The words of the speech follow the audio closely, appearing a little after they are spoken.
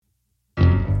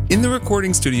In the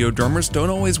recording studio, drummers don't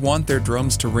always want their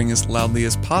drums to ring as loudly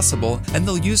as possible, and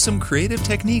they'll use some creative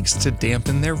techniques to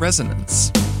dampen their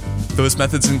resonance. Those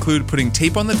methods include putting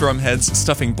tape on the drum heads,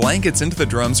 stuffing blankets into the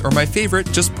drums, or my favorite,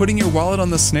 just putting your wallet on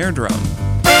the snare drum.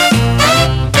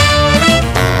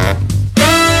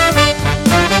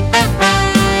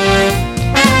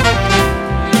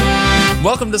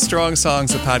 Welcome to Strong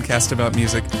Songs, a podcast about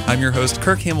music. I'm your host,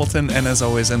 Kirk Hamilton, and as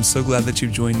always, I'm so glad that you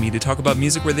joined me to talk about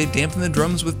music where they dampen the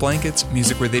drums with blankets,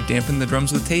 music where they dampen the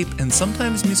drums with tape, and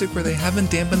sometimes music where they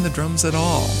haven't dampened the drums at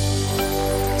all.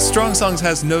 Strong Songs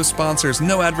has no sponsors,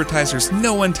 no advertisers,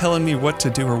 no one telling me what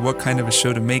to do or what kind of a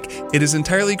show to make. It is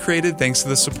entirely created thanks to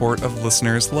the support of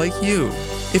listeners like you.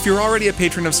 If you're already a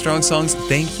patron of Strong Songs,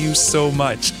 thank you so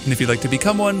much. And if you'd like to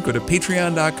become one, go to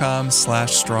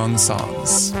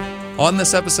patreon.com/strongsongs. On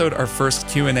this episode, our first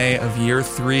Q&A of Year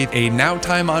 3, a now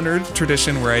time-honored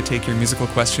tradition where I take your musical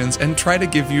questions and try to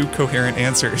give you coherent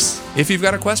answers. If you've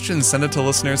got a question, send it to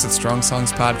listeners at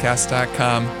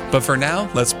strongsongspodcast.com. But for now,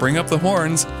 let's bring up the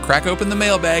horns, crack open the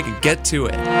mailbag, and get to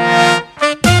it.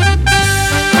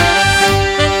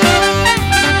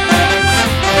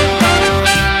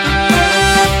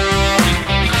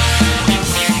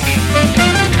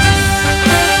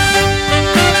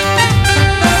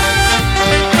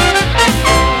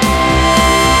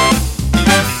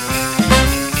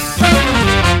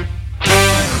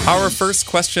 Our first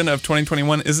question of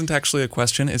 2021 isn't actually a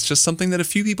question, it's just something that a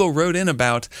few people wrote in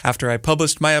about after I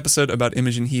published my episode about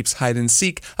Imogen Heap's Hide and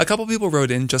Seek. A couple people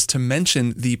wrote in just to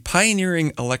mention the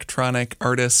pioneering electronic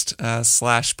artist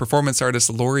slash performance artist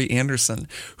Laurie Anderson,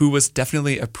 who was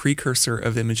definitely a precursor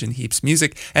of Imogen Heap's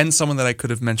music and someone that I could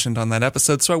have mentioned on that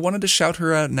episode, so I wanted to shout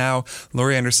her out now.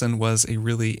 Laurie Anderson was a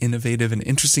really innovative and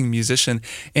interesting musician,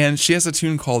 and she has a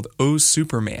tune called Oh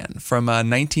Superman from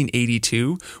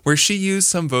 1982, where she used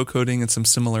some vocoding and some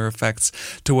similar effects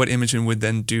to what Imogen would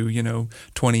then do,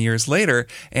 20 years later.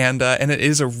 And it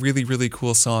is a really, really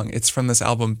cool song. It's from this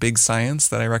album Big Science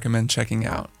that I recommend checking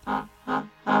out. Hi,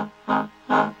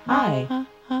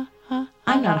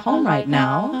 I'm not home right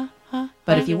now,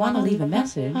 but if you want to leave a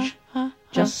message,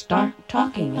 just start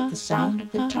talking at the sound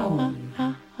of the tone.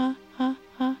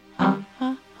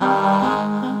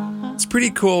 It's pretty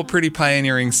cool, pretty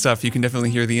pioneering stuff. You can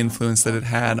definitely hear the influence that it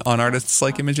had on artists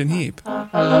like Imogen Heap.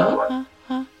 Hello?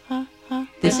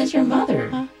 This is your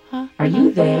mother. Are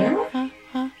you there?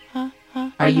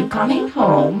 Are you coming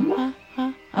home?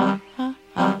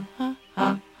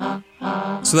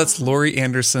 So that's Laurie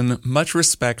Anderson. Much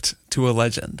respect to a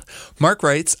legend. Mark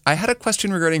writes, I had a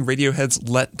question regarding Radiohead's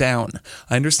Let Down.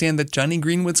 I understand that Jonny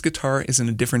Greenwood's guitar is in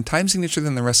a different time signature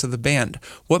than the rest of the band.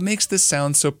 What makes this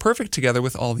sound so perfect together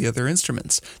with all the other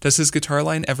instruments? Does his guitar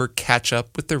line ever catch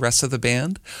up with the rest of the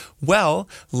band? Well,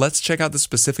 let's check out the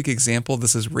specific example.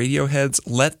 This is Radiohead's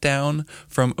Let Down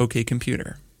from OK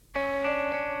Computer.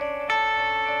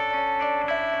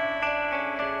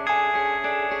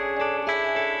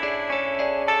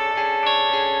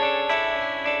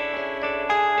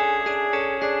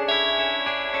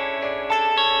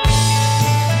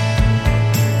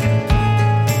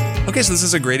 Okay, so this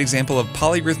is a great example of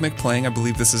polyrhythmic playing. I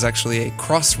believe this is actually a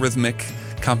cross-rhythmic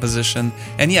composition.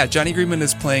 And yeah, Jonny Greenwood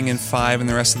is playing in 5 and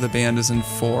the rest of the band is in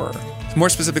 4. More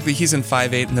specifically, he's in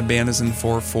 5/8 and the band is in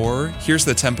 4/4. Here's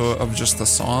the tempo of just the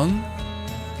song.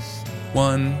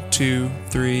 1, 2,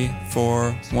 3,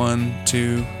 4, 1,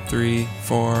 2, 3,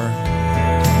 4.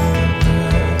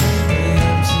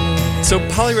 So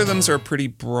polyrhythms are a pretty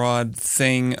broad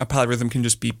thing. A polyrhythm can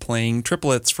just be playing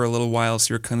triplets for a little while,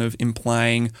 so you're kind of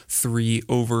implying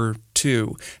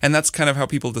 3/2. And that's kind of how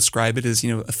people describe it is,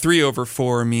 a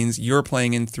 3/4 means you're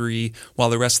playing in 3 while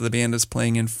the rest of the band is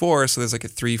playing in 4. So there's like a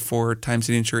 3/4 time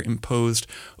signature imposed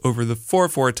over the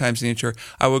 4/4 time signature.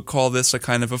 I would call this a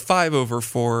kind of a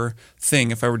 5/4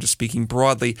 thing if I were just speaking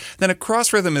broadly. Then a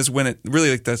cross rhythm is when it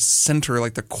really like the center,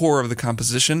 like the core of the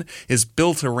composition is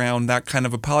built around that kind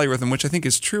of a polyrhythm, which I think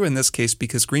is true in this case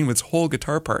because Greenwood's whole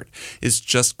guitar part is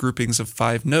just groupings of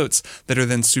 5 notes that are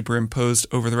then superimposed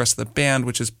over the rest of the band,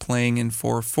 which is playing in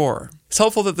 4/4. It's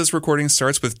helpful that this recording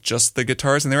starts with just the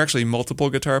guitars, and there are actually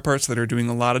multiple guitar parts that are doing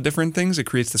a lot of different things. It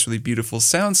creates this really beautiful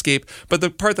soundscape, but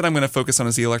the part that I'm going to focus on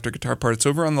is the electric guitar part. It's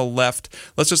over on the left.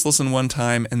 Let's just listen one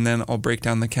time, and then I'll break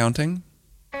down the counting.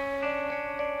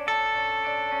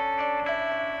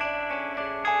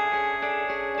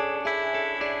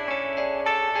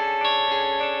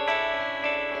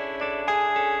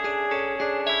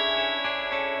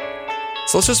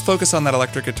 So let's just focus on that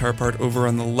electric guitar part over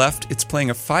on the left. It's playing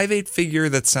a 5/8 figure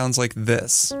that sounds like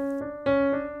this.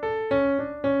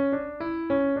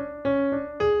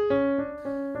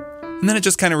 And then it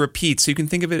just kind of repeats. So you can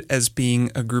think of it as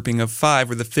being a grouping of 5,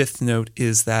 where the 5th note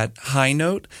is that high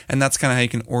note. And that's kind of how you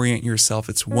can orient yourself.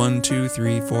 It's 1, 2,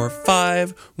 3, 4,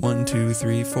 5, 1, 2,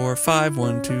 3, 4, 5,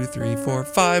 1, 2, 3, 4,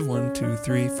 5, 1, 2,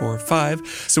 3, 4,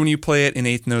 5. So when you play it in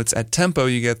 8th notes at tempo,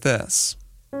 you get this.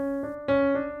 1,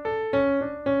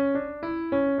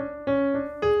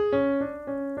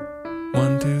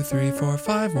 2, 3, 4,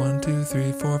 5, 1, 2,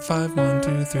 3, 4, 5, 1,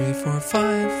 2, 3, 4,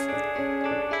 5.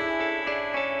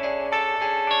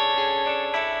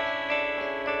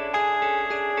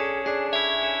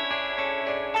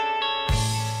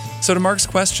 So to Mark's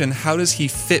question, how does he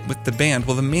fit with the band?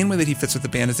 Well, the main way that he fits with the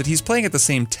band is that he's playing at the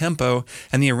same tempo,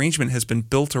 and the arrangement has been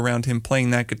built around him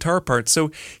playing that guitar part. So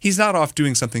he's not off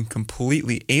doing something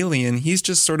completely alien. He's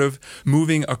just sort of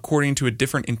moving according to a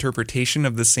different interpretation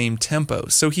of the same tempo.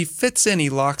 So he fits in, he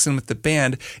locks in with the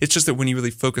band. It's just that when you really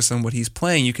focus on what he's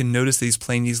playing, you can notice that he's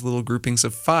playing these little groupings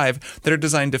of 5 that are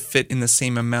designed to fit in the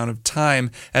same amount of time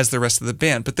as the rest of the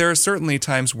band. But there are certainly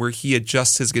times where he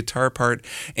adjusts his guitar part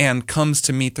and comes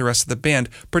to meet the rest of the band,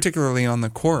 particularly on the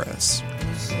chorus.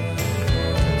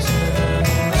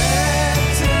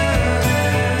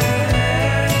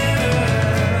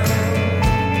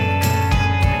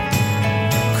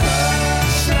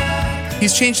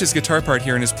 He's changed his guitar part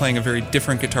here and is playing a very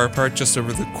different guitar part just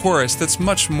over the chorus that's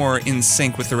much more in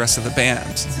sync with the rest of the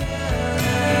band.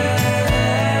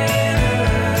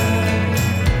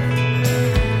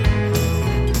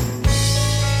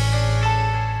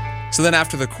 So then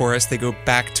after the chorus, they go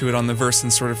back to it on the verse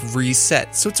and sort of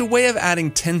reset. So it's a way of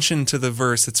adding tension to the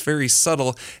verse. It's very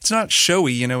subtle. It's not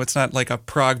showy, it's not like a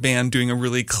prog band doing a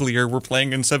really clear, we're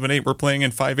playing in 7/8, we're playing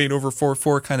in 5/8 over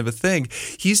 4/4 kind of a thing.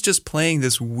 He's just playing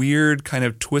this weird kind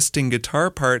of twisting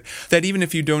guitar part that even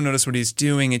if you don't notice what he's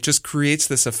doing, it just creates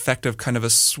this effect of kind of a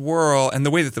swirl. And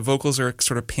the way that the vocals are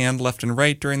sort of panned left and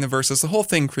right during the verses, the whole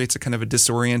thing creates a kind of a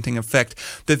disorienting effect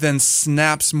that then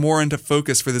snaps more into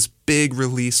focus for this big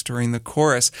release during the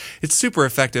chorus. It's super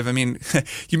effective. I mean,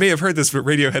 you may have heard this, but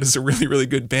Radiohead is a really, really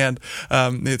good band.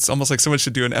 It's almost like someone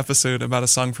should do an episode about a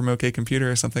song from OK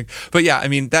Computer or something. But yeah, I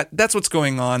mean, that's what's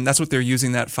going on. That's what they're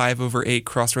using that 5/8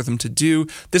 cross rhythm to do.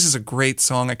 This is a great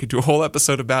song. I could do a whole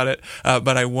episode about it,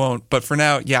 but I won't. But for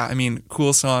now, yeah, I mean,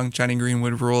 cool song. Johnny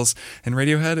Greenwood rules, and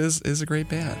Radiohead is a great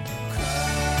band.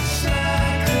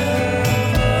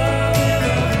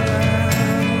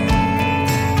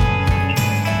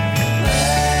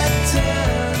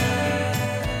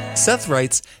 Seth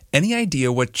writes, any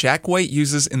idea what Jack White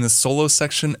uses in the solo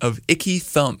section of Icky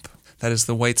Thump? That is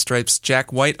the White Stripes'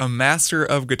 Jack White, a master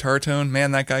of guitar tone.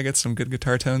 Man, that guy gets some good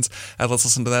guitar tones. Let's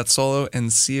listen to that solo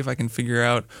and see if I can figure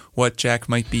out what Jack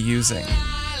might be using.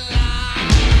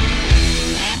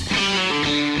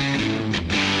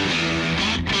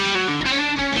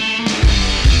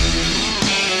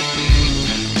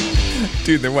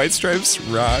 Dude, the White Stripes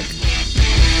rock.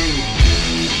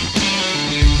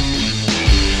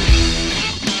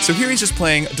 So here he's just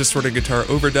playing a distorted guitar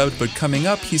overdubbed, but coming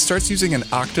up, he starts using an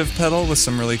octave pedal with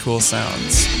some really cool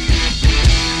sounds.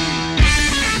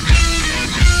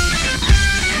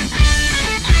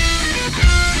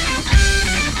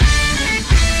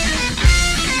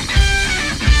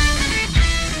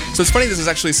 So it's funny, this is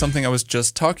actually something I was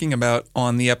just talking about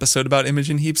on the episode about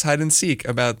Imogen Heap's Hide and Seek,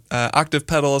 about octave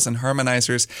pedals and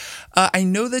harmonizers. I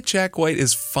know that Jack White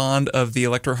is fond of the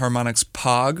Electro-Harmonix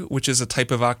POG, which is a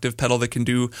type of octave pedal that can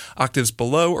do octaves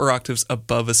below or octaves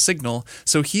above a signal.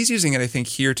 So he's using it, I think,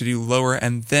 here to do lower,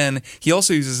 and then he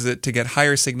also uses it to get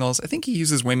higher signals. I think he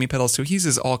uses whammy pedals, so he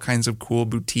uses all kinds of cool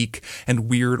boutique and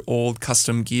weird old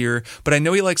custom gear. But I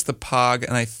know he likes the POG,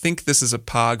 and I think this is a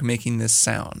POG making this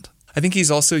sound. I think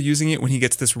he's also using it when he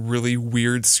gets this really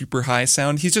weird, super high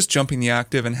sound. He's just jumping the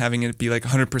octave and having it be like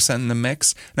 100% in the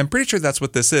mix. And I'm pretty sure that's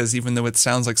what this is, even though it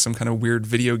sounds like some kind of weird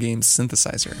video game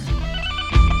synthesizer.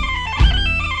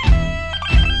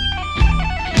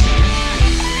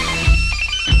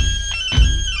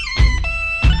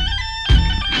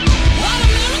 What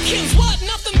Americans, what?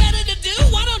 Nothing better to do?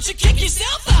 Why don't you kick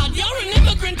yourself out? You're an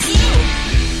immigrant too.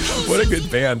 What a good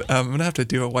band. I'm going to have to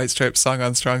do a White Stripes song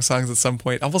on Strong Songs at some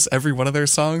point. Almost every one of their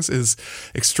songs is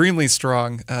extremely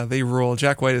strong. They rule.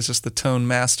 Jack White is just the tone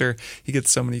master. He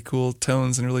gets so many cool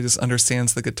tones and really just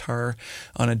understands the guitar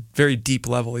on a very deep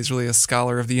level. He's really a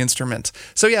scholar of the instrument.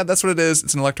 So yeah, that's what it is.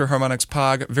 It's an Electro-Harmonix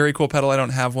POG. Very cool pedal. I don't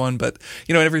have one, but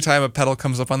every time a pedal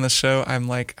comes up on this show, I'm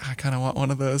like, I kind of want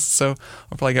one of those. So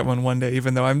I'll probably get one day,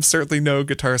 even though I'm certainly no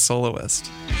guitar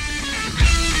soloist.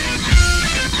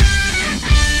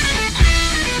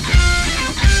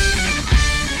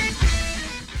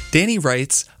 Danny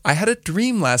writes, I had a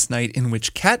dream last night in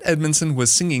which Kat Edmondson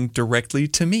was singing directly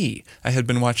to me. I had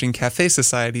been watching Cafe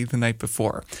Society the night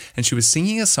before, and she was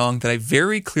singing a song that I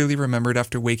very clearly remembered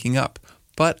after waking up.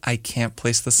 But I can't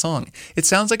place the song. It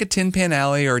sounds like a Tin Pan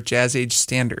Alley or a Jazz Age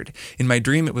standard. In my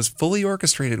dream, it was fully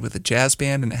orchestrated with a jazz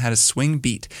band and it had a swing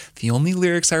beat. The only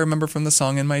lyrics I remember from the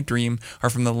song in my dream are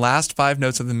from the last 5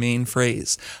 notes of the main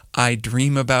phrase, I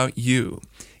dream about you.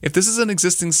 If this is an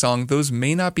existing song, those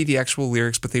may not be the actual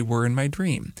lyrics, but they were in my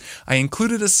dream. I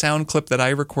included a sound clip that I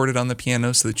recorded on the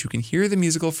piano so that you can hear the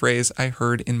musical phrase I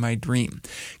heard in my dream.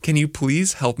 Can you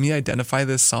please help me identify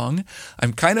this song?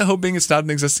 I'm kind of hoping it's not an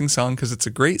existing song because it's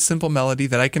a great simple melody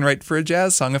that I can write for a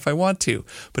jazz song if I want to,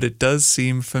 but it does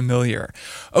seem familiar.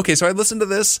 Okay, so I listened to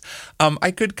this. I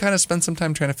could kind of spend some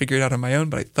time trying to figure it out on my own,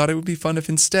 but I thought it would be fun if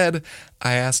instead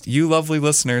I asked you lovely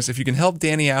listeners if you can help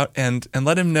Danny out and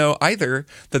let him know either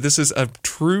that this is a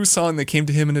true song that came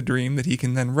to him in a dream that he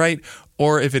can then write,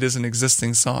 or if it is an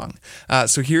existing song.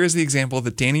 So here is the example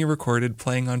that Danny recorded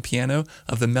playing on piano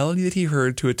of the melody that he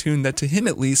heard to a tune that to him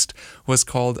at least was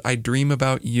called I Dream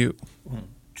About You. 1,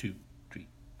 2, 3,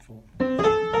 4.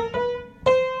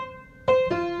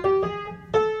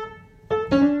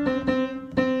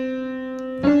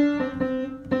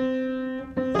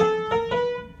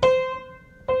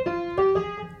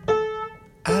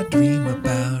 I dream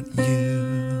about you.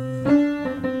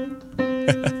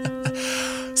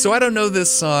 So I don't know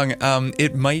this song.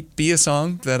 It might be a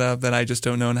song that I just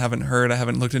don't know and haven't heard. I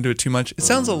haven't looked into it too much. It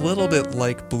sounds a little bit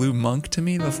like Blue Monk to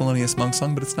me, the Thelonious Monk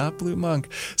song, but it's not Blue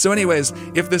Monk. So anyways,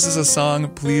 if this is a song,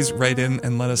 please write in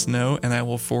and let us know, and I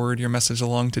will forward your message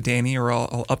along to Danny, or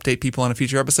I'll update people on a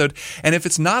future episode. And if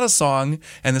it's not a song,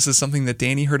 and this is something that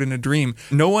Danny heard in a dream,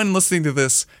 no one listening to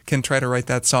this can try to write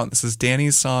that song. This is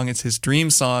Danny's song. It's his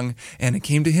dream song, and it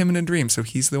came to him in a dream, so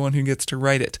he's the one who gets to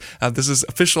write it. This is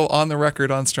official on the record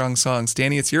on Strong Songs.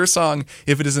 Danny, it's your song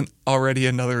if it isn't already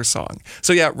another song.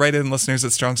 So yeah, write in, listeners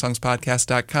at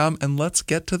StrongSongsPodcast.com, and let's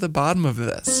get to the bottom of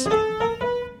this.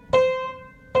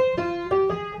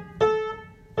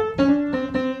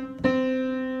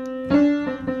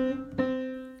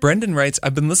 Brendan writes,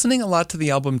 I've been listening a lot to the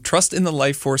album Trust in the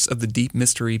Life Force of the Deep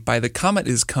Mystery by The Comet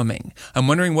Is Coming. I'm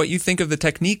wondering what you think of the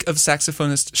technique of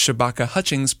saxophonist Shabaka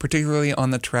Hutchings, particularly on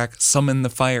the track Summon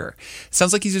the Fire. It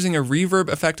sounds like he's using a reverb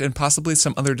effect and possibly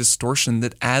some other distortion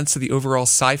that adds to the overall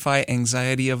sci-fi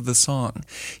anxiety of the song.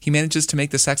 He manages to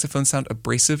make the saxophone sound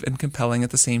abrasive and compelling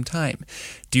at the same time.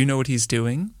 Do you know what he's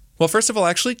doing? Well, first of all, I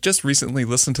actually just recently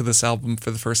listened to this album for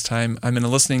the first time. I'm in a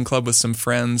listening club with some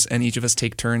friends, and each of us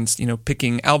take turns,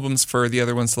 picking albums for the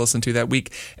other ones to listen to that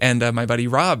week. And my buddy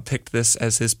Rob picked this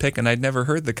as his pick, and I'd never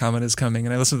heard The Comet Is Coming,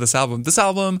 and I listened to this album. This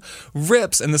album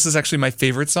rips, and this is actually my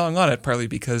favorite song on it, partly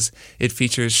because it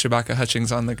features Shabaka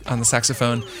Hutchings on the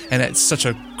saxophone, and it's such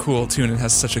a cool tune and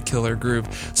has such a killer groove.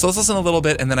 So let's listen a little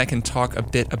bit, and then I can talk a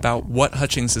bit about what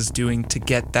Hutchings is doing to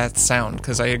get that sound,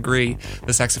 because I agree,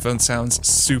 the saxophone sounds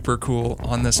super cool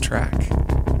on this track.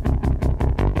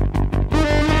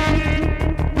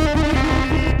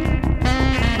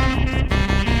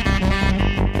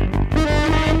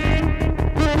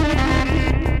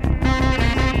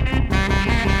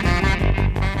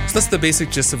 So that's the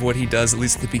basic gist of what he does, at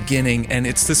least at the beginning, and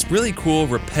it's this really cool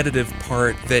repetitive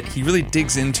part that he really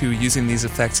digs into using these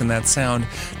effects and that sound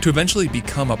to eventually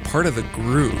become a part of the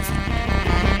groove.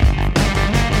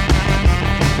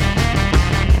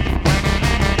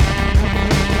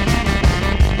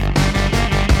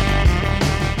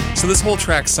 So this whole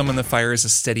track, Summon the Fire, is a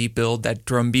steady build. That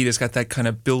drum beat has got that kind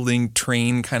of building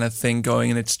train kind of thing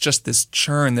going, and it's just this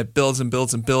churn that builds and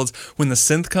builds and builds. When the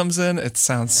synth comes in, it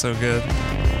sounds so good.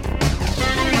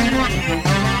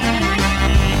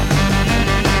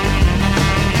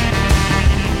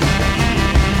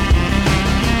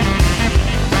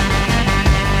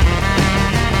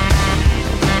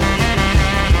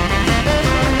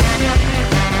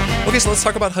 Okay, so let's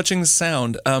talk about Hutchings'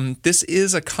 sound. This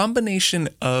is a combination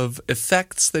of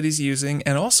effects that he's using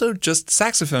and also just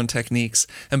saxophone techniques.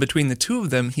 And between the two of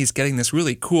them, he's getting this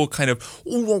really cool kind of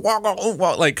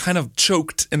like kind of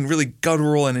choked and really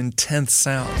guttural and intense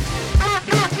sound.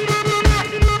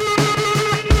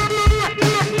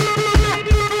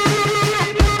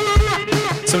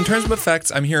 So in terms of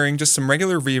effects, I'm hearing just some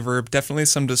regular reverb, definitely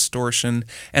some distortion,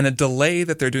 and a delay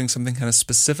that they're doing something kind of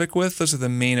specific with. Those are the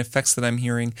main effects that I'm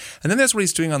hearing. And then there's what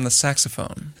he's doing on the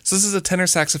saxophone. So this is a tenor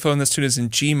saxophone. This tune is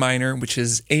in G minor, which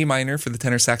is A minor for the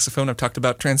tenor saxophone. I've talked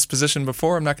about transposition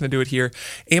before. I'm not going to do it here.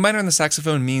 A minor on the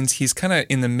saxophone means he's kind of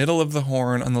in the middle of the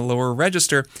horn on the lower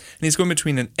register, and he's going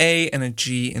between an A and a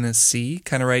G and a C,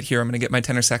 kind of right here. I'm going to get my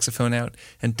tenor saxophone out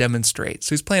and demonstrate. So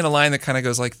he's playing a line that kind of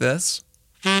goes like this.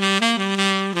 A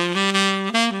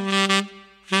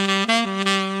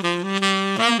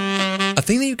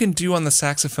thing that you can do on the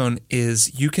saxophone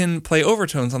is you can play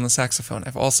overtones on the saxophone.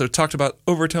 I've also talked about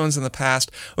overtones in the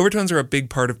past. Overtones are a big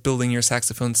part of building your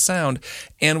saxophone sound,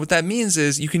 and what that means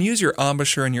is you can use your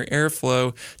embouchure and your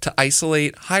airflow to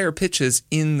isolate higher pitches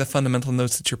in the fundamental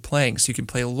notes that you're playing. So you can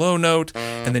play a low note,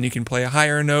 and then you can play a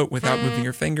higher note without moving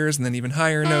your fingers, and then even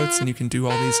higher notes, and you can do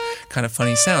all these kind of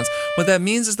funny sounds. What that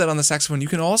means is that on the saxophone, you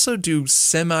can also do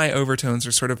semi-overtones,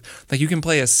 or sort of like you can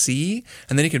play a C,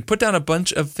 and then you can put down a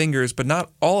bunch of fingers, but not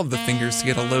all of the fingers to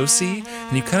get a low C,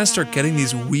 and you kind of start getting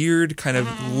these weird kind of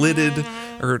lidded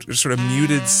or sort of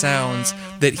muted sounds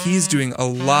that he's doing a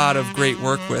lot of great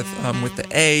work with. With the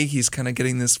A, he's kind of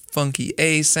getting this funky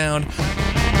A sound.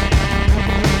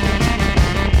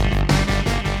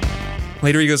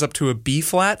 Later he goes up to a B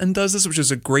flat and does this, which is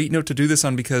a great note to do this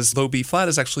on because low B flat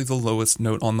is actually the lowest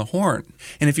note on the horn.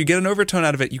 And if you get an overtone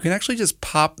out of it, you can actually just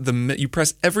pop you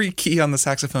press every key on the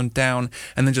saxophone down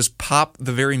and then just pop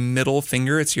the very middle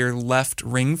finger. It's your left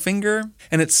ring finger.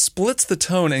 And it splits the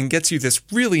tone and gets you this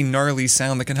really gnarly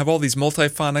sound that can have all these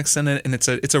multiphonics in it. And it's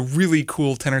a really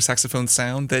cool tenor saxophone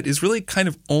sound that is really kind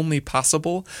of only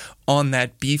possible on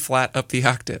that B flat up the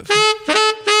octave.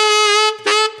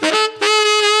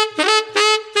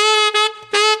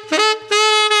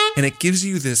 And it gives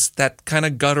you that kind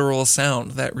of guttural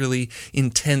sound, that really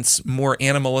intense, more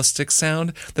animalistic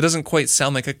sound that doesn't quite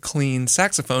sound like a clean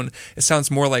saxophone. It sounds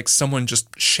more like someone just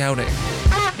shouting.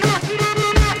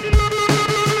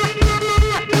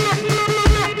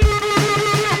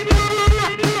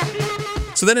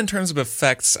 So then in terms of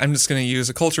effects, I'm just going to use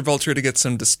a Culture Vulture to get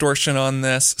some distortion on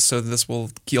this. So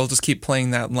I'll just keep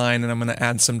playing that line and I'm going to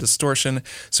add some distortion.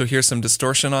 So here's some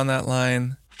distortion on that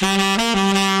line.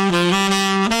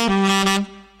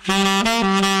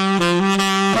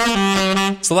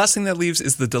 So the last thing that leaves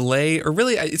is the delay, or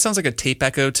really, it sounds like a tape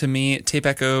echo to me. Tape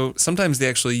echo, sometimes they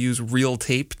actually use real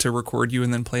tape to record you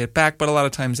and then play it back, but a lot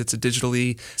of times it's a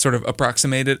digitally sort of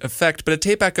approximated effect. But a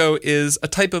tape echo is a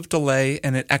type of delay,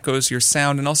 and it echoes your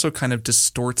sound and also kind of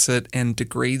distorts it and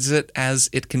degrades it as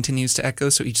it continues to echo.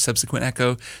 So each subsequent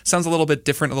echo sounds a little bit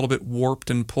different, a little bit warped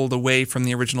and pulled away from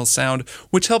the original sound,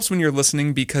 which helps when you're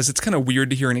listening because it's kind of weird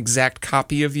to hear an exact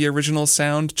copy of the original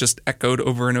sound just echoed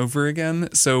over and over again.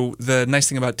 So the nice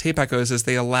thing about tape echoes is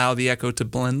they allow the echo to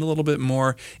blend a little bit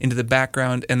more into the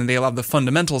background, and then they allow the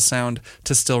fundamental sound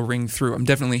to still ring through. I'm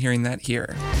definitely hearing that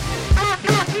here.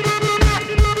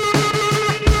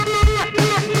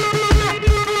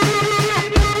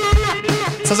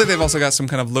 Sounds like they've also got some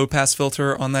kind of low-pass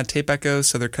filter on that tape echo,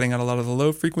 so they're cutting out a lot of the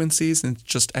low frequencies and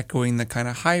just echoing the kind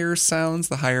of higher sounds,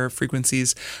 the higher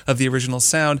frequencies of the original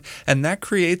sound, and that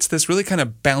creates this really kind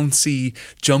of bouncy,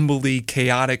 jumbly,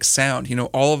 chaotic sound. You know,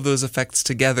 all of those effects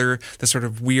together, the sort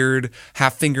of weird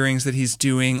half-fingerings that he's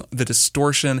doing, the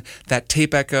distortion, that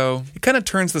tape echo, it kind of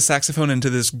turns the saxophone into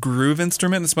this groove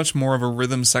instrument. It's much more of a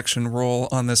rhythm section role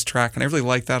on this track, and I really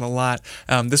like that a lot.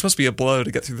 This must be a blow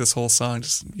to get through this whole song.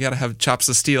 You gotta have chops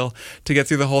of steel to get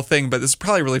through the whole thing, but this is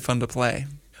probably really fun to play.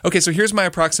 Okay, so here's my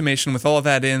approximation with all of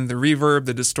that in, the reverb,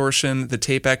 the distortion, the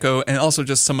tape echo, and also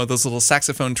just some of those little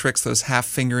saxophone tricks, those half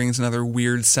fingerings and other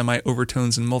weird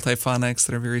semi-overtones and multiphonics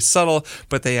that are very subtle,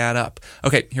 but they add up.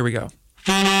 Okay, here we go.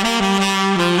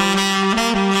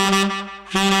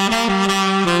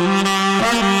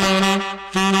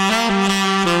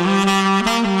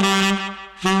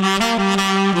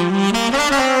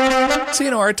 So,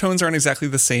 our tones aren't exactly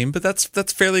the same, but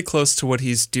that's fairly close to what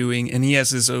he's doing, and he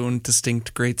has his own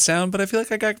distinct great sound, but I feel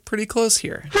like I got pretty close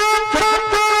here.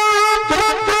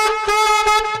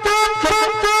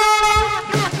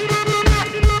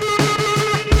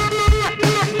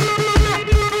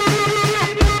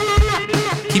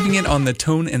 Keeping it on the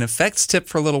tone and effects tip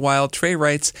for a little while, Trey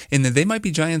writes, in the They Might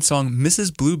Be Giants song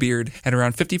Mrs. Bluebeard, at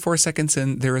around 54 seconds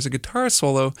in, there is a guitar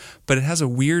solo, but it has a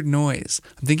weird noise.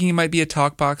 I'm thinking it might be a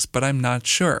talk box, but I'm not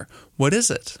sure. What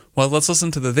is it? Well, let's listen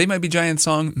to the They Might Be Giants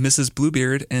song Mrs.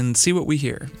 Bluebeard and see what we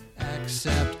hear.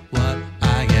 Accept what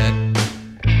I get.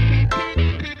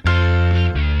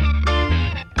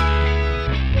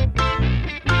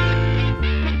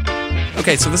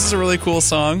 Okay, so this is a really cool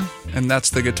song, and that's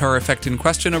the guitar effect in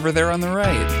question over there on the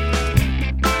right.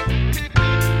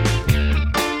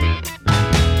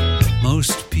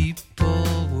 Most people...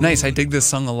 Nice, I dig this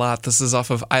song a lot. This is off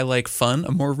of I Like Fun,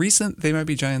 a more recent They Might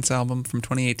Be Giants album from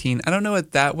 2018. I don't know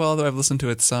it that well, though I've listened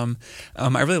to it some.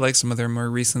 I really like some of their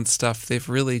more recent stuff. They've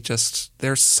really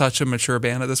they're such a mature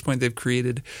band at this point. They've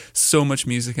created so much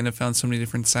music and have found so many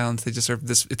different sounds. They just are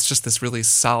it's just this really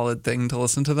solid thing to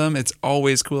listen to them. It's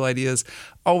always cool ideas,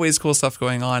 Always cool stuff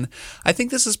going on. I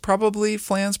think this is probably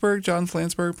Flansburgh, John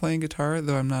Flansburgh playing guitar,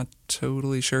 though I'm not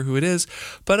totally sure who it is.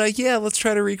 But yeah, let's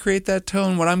try to recreate that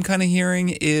tone. What I'm kind of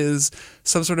hearing is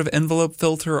some sort of envelope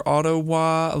filter, auto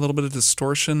wah, a little bit of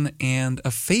distortion, and a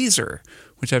phaser,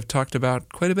 which I've talked about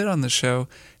quite a bit on the show.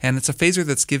 And it's a phaser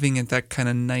that's giving it that kind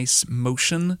of nice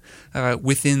motion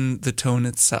within the tone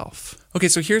itself. Okay,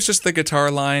 so here's just the guitar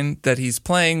line that he's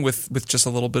playing with just a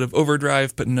little bit of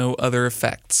overdrive, but no other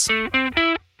effects.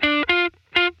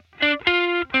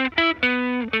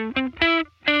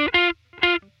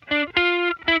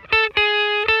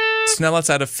 So now let's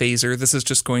add a phaser. This is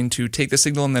just going to take the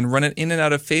signal and then run it in and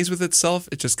out of phase with itself.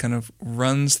 It just kind of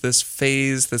runs this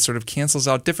phase that sort of cancels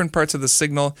out different parts of the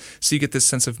signal, so you get this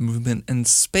sense of movement and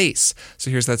space.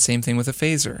 So here's that same thing with a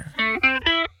phaser.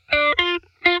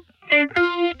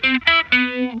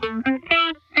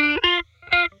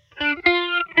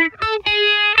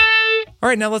 All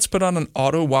right, now let's put on an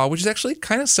auto wah, which is actually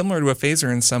kind of similar to a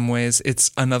phaser in some ways. It's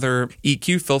another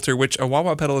EQ filter, which a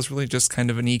wah-wah pedal is really just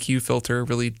kind of an EQ filter, a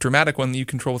really dramatic one that you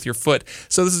control with your foot.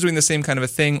 So this is doing the same kind of a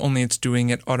thing, only it's doing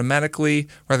it automatically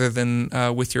rather than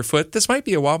with your foot. This might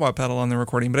be a wah-wah pedal on the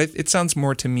recording, but it sounds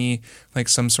more to me like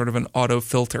some sort of an auto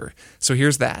filter. So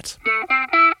here's that.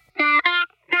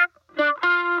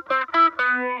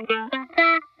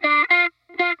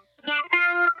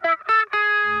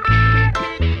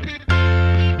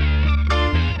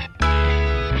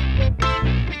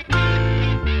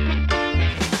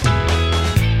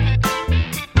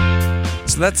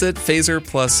 That's it, phaser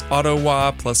plus auto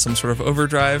wah plus some sort of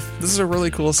overdrive. This is a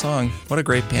really cool song. What a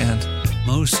great band.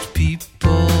 Most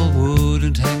people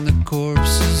wouldn't hang the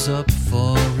corpses up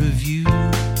for review.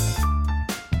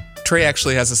 Trey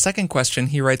actually has a second question.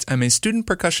 He writes, I'm a student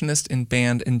percussionist in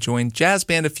band and joined jazz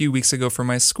band a few weeks ago for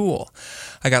my school.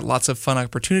 I got lots of fun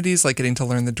opportunities like getting to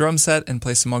learn the drum set and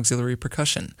play some auxiliary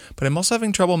percussion, but I'm also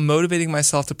having trouble motivating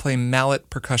myself to play mallet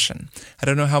percussion. I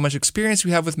don't know how much experience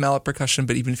you have with mallet percussion,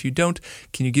 but even if you don't,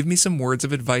 can you give me some words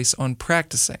of advice on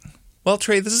practicing? Well,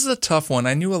 Trey, this is a tough one.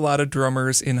 I knew a lot of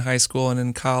drummers in high school and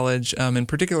in college, in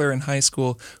particular in high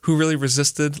school, who really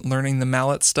resisted learning the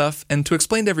mallet stuff. And to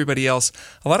explain to everybody else,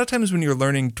 a lot of times when you're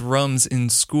learning drums in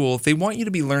school, they want you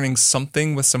to be learning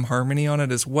something with some harmony on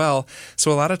it as well.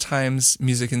 So a lot of times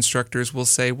music instructors will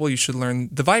say, well, you should learn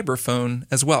the vibraphone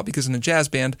as well, because in a jazz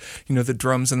band, you know, the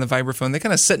drums and the vibraphone, they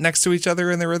kind of sit next to each other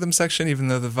in the rhythm section, even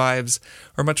though the vibes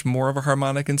are much more of a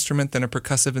harmonic instrument than a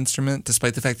percussive instrument,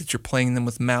 despite the fact that you're playing them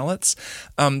with mallets.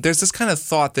 There's this kind of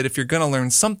thought that if you're going to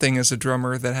learn something as a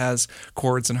drummer that has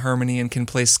chords and harmony and can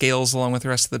play scales along with the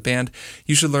rest of the band,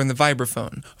 you should learn the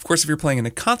vibraphone. Of course, if you're playing in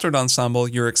a concert ensemble,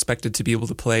 you're expected to be able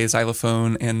to play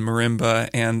xylophone and marimba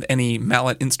and any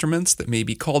mallet instruments that may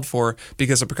be called for,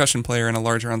 because a percussion player in a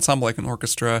larger ensemble like an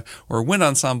orchestra or a wind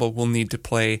ensemble will need to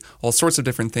play all sorts of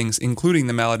different things, including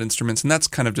the mallet instruments, and that's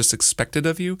kind of just expected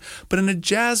of you. But in a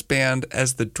jazz band,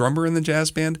 as the drummer in the jazz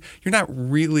band, you're not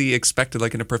really expected,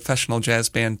 like in a professional jazz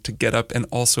band, to get up and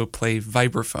also play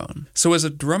vibraphone. So as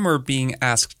a drummer being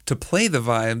asked to play the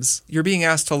vibes, you're being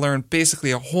asked to learn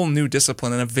basically a whole new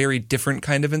discipline and a very different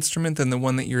kind of instrument than the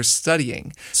one that you're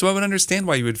studying. So I would understand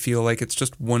why you would feel like it's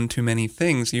just one too many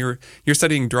things. You're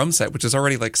studying drum set, which is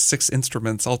already like 6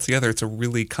 instruments altogether. It's a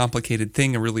really complicated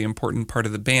thing, a really important part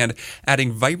of the band.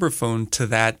 Adding vibraphone to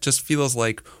that just feels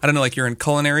like, I don't know, like you're in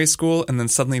culinary school and then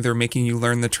suddenly they're making you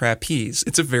learn the trapeze.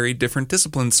 It's a very different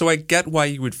discipline. So I get why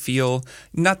you would feel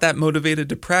not that motivated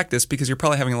to practice, because you're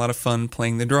probably having a lot of fun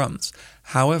playing the drums.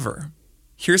 However,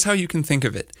 here's how you can think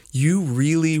of it. You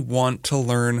really want to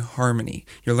learn harmony.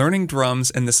 You're learning drums,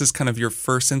 and this is kind of your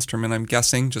first instrument, I'm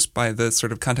guessing, just by the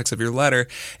sort of context of your letter.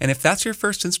 And if that's your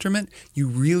first instrument, you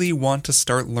really want to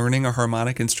start learning a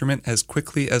harmonic instrument as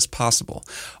quickly as possible.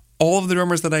 All of the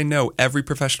drummers that I know, every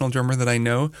professional drummer that I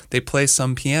know, they play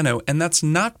some piano. And that's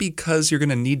not because you're going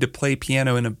to need to play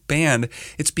piano in a band.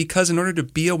 It's because in order to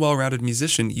be a well-rounded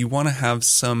musician, you want to have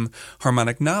some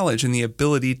harmonic knowledge and the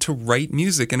ability to write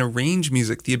music and arrange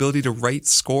music, the ability to write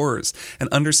scores and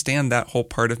understand that whole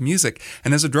part of music.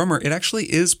 And as a drummer, it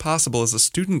actually is possible as a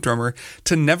student drummer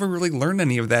to never really learn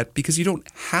any of that, because you don't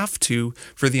have to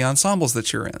for the ensembles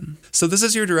that you're in. So this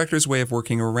is your director's way of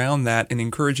working around that and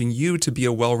encouraging you to be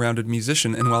a well-rounded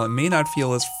musician. And while it may not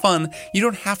feel as fun, you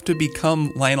don't have to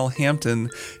become Lionel Hampton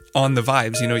on the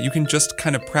vibes. You can just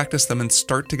kind of practice them and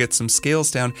start to get some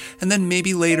scales down. And then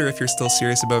maybe later, if you're still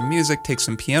serious about music, take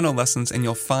some piano lessons and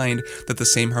you'll find that the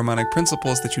same harmonic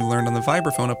principles that you learned on the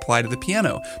vibraphone apply to the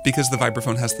piano, because the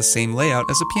vibraphone has the same layout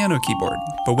as a piano keyboard.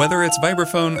 But whether it's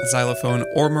vibraphone, xylophone,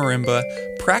 or marimba,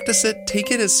 practice it,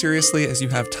 take it as seriously as you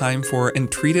have time for,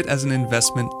 and treat it as an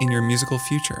investment in your musical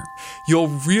future. You'll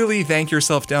really thank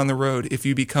yourself down the road if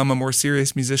you become a more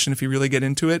serious musician, if you really get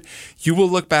into it. You will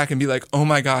look back and be like, oh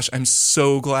my gosh, I'm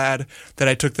so glad that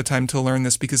I took the time to learn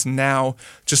this, because now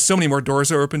just so many more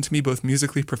doors are open to me, both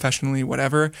musically, professionally,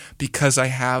 whatever, because I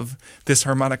have this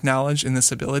harmonic knowledge and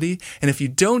this ability. And if you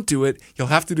don't do it, you'll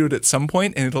have to do it at some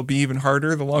point, and it'll be even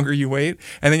harder the longer you wait.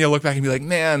 And then you'll look back and be like,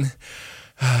 man,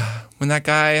 when that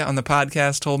guy on the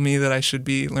podcast told me that I should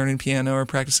be learning piano or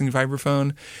practicing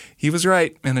vibraphone, he was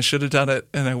right, and I should have done it,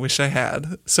 and I wish I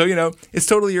had. So, it's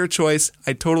totally your choice.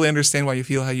 I totally understand why you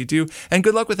feel how you do, and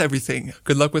good luck with everything.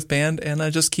 Good luck with band, and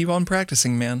just keep on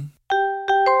practicing, man.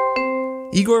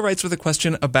 Igor writes with a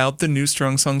question about the new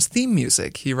Strong Songs theme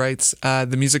music. He writes,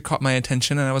 the music caught my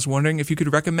attention, and I was wondering if you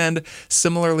could recommend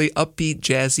similarly upbeat,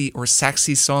 jazzy, or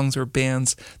saxy songs or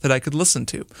bands that I could listen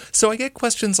to. So I get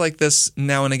questions like this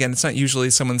now and again. It's not usually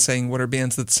someone saying, what are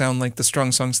bands that sound like the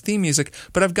Strong Songs theme music?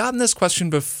 But I've gotten this question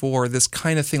before, this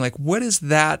kind of thing, like, what is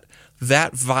that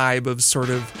vibe of sort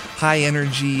of high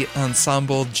energy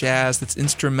ensemble jazz that's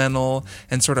instrumental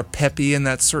and sort of peppy in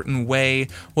that certain way?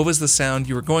 What was the sound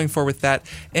you were going for with that?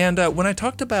 And when I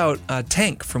talked about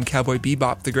Tank from Cowboy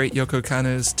Bebop, the great Yoko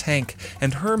Kanno's Tank,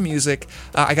 and her music,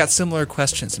 I got similar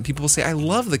questions. And people will say, I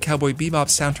love the Cowboy Bebop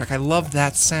soundtrack. I love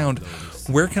that sound.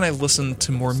 Where can I listen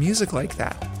to more music like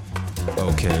that?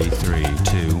 Okay, 3, 2,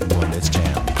 1, let's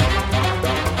jam.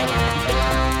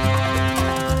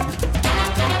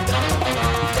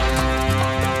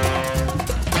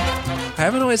 I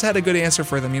haven't always had a good answer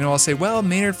for them. I'll say, well,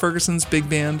 Maynard Ferguson's big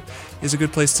band is a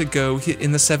good place to go.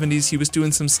 In the 70s, he was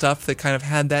doing some stuff that kind of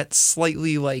had that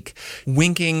slightly like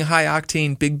winking,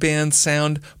 high-octane big band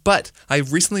sound. But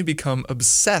I've recently become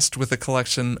obsessed with a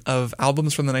collection of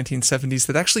albums from the 1970s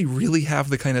that actually really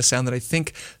have the kind of sound that I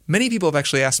think many people have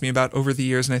actually asked me about over the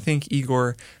years. And I think,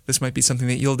 Igor, this might be something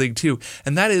that you'll dig too.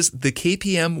 And that is the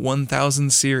KPM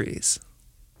 1000 series.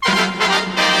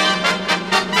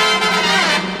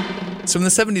 So in the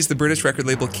 70s, the British record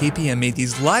label KPM made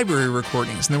these library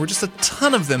recordings, and there were just a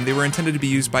ton of them. They were intended to be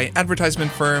used by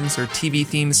advertisement firms or TV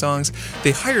theme songs.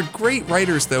 They hired great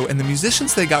writers, though, and the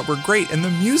musicians they got were great, and the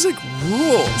music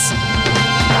rules.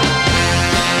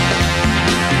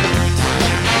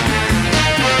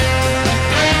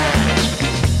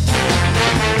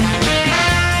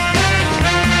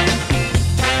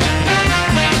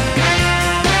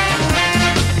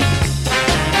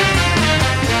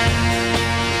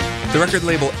 The record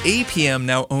label APM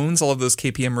now owns all of those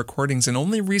KPM recordings and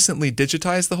only recently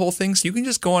digitized the whole thing, so you can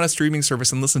just go on a streaming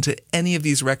service and listen to any of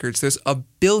these records. There's a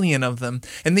billion of them,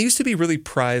 and they used to be really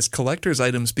prized collector's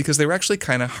items because they were actually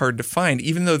kind of hard to find,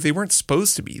 even though they weren't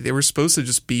supposed to be. They were supposed to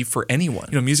just be for anyone.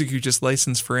 Music you just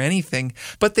license for anything,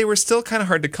 but they were still kind of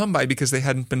hard to come by because they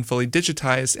hadn't been fully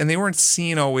digitized, and they weren't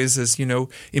seen always as,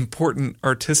 important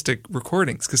artistic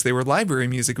recordings because they were library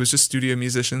music. It was just studio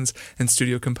musicians and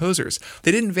studio composers.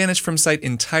 They didn't vanish from sight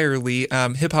entirely.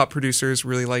 Hip-hop producers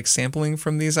really like sampling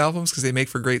from these albums because they make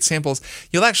for great samples.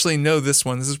 You'll actually know this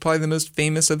one. This is probably the most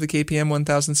famous of the KPM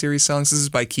 1000 series songs. This is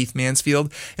by Keith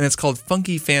Mansfield, and it's called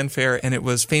Funky Fanfare, and it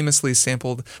was famously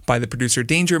sampled by the producer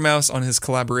Danger Mouse on his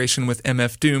collaboration with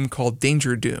MF Doom called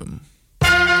Danger Doom.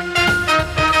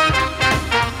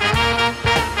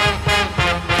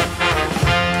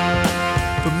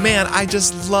 But man, I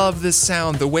just love this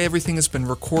sound, the way everything has been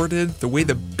recorded, the way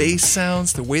the bass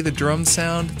sounds, the way the drums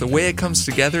sound, the way it comes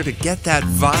together to get that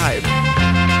vibe.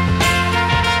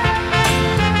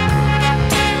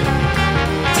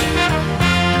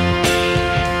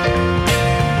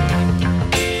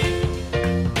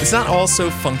 It's not all so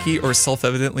funky or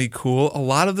self-evidently cool. A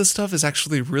lot of the stuff is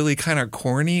actually really kind of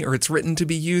corny, or it's written to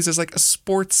be used as like a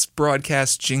sports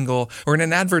broadcast jingle or in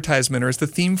an advertisement or as the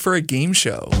theme for a game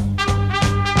show.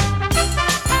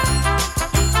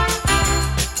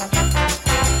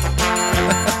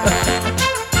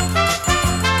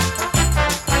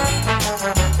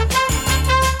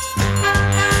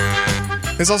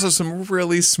 There's also some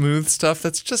really smooth stuff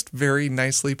that's just very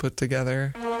nicely put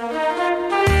together.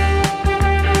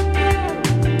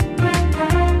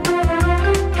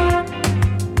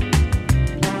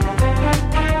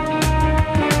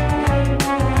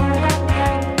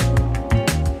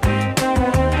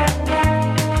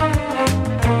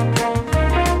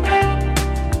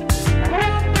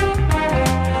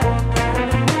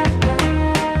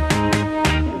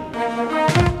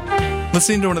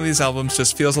 Listening to one of these albums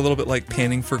just feels a little bit like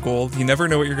panning for gold. You never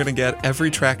know what you're going to get. Every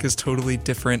track is totally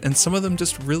different, and some of them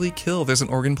just really kill. There's an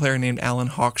organ player named Alan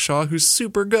Hawkshaw who's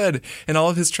super good, and all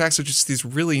of his tracks are just these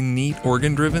really neat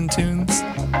organ-driven tunes.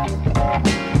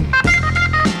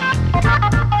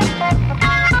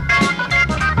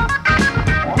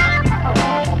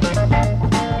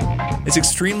 It's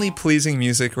extremely pleasing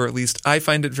music, or at least I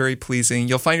find it very pleasing.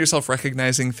 You'll find yourself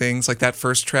recognizing things like that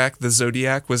first track, The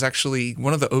Zodiac, was actually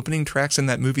one of the opening tracks in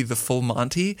that movie, The Full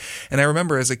Monty. And I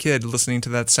remember as a kid listening to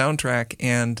that soundtrack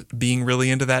and being really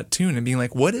into that tune and being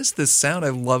like, what is this sound? I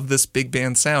love this big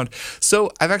band sound.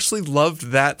 So I've actually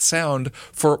loved that sound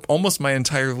for almost my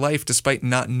entire life, despite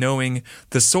not knowing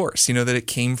the source, that it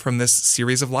came from this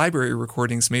series of library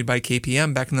recordings made by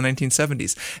KPM back in the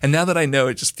 1970s. And now that I know,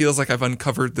 it just feels like I've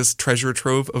uncovered this treasure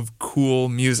trove of cool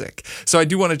music. So I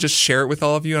do want to just share it with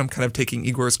all of you. I'm kind of taking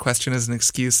Igor's question as an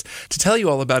excuse to tell you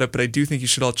all about it, but I do think you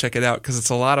should all check it out because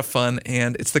it's a lot of fun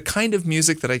and it's the kind of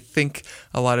music that I think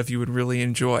a lot of you would really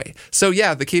enjoy. So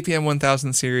yeah, the KPM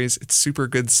 1000 series, it's super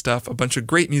good stuff. A bunch of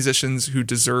great musicians who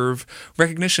deserve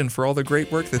recognition for all the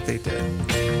great work that they did.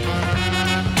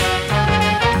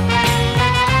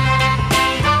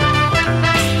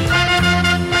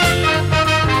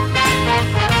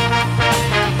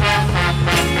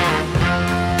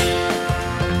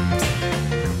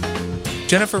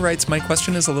 Jennifer writes, my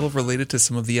question is a little related to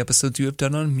some of the episodes you have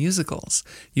done on musicals.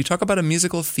 You talk about a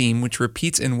musical theme which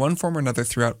repeats in one form or another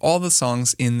throughout all the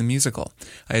songs in the musical.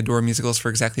 I adore musicals for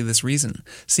exactly this reason.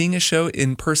 Seeing a show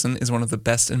in person is one of the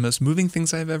best and most moving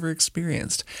things I have ever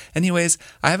experienced. Anyways,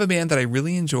 I have a band that I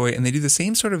really enjoy and they do the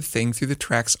same sort of thing through the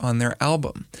tracks on their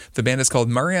album. The band is called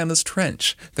Mariana's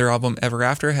Trench. Their album Ever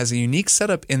After has a unique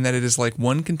setup in that it is like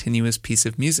one continuous piece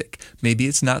of music. Maybe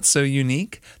it's not so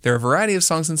unique. There are a variety of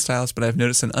songs and styles, but I've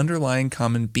notice an underlying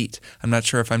common beat. I'm not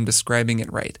sure if I'm describing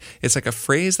it right. It's like a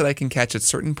phrase that I can catch at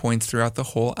certain points throughout the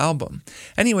whole album.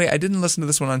 Anyway, I didn't listen to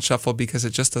this one on shuffle because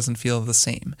it just doesn't feel the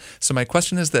same. So my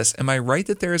question is this, am I right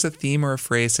that there is a theme or a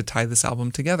phrase to tie this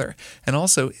album together? And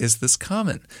also, is this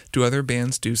common? Do other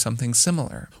bands do something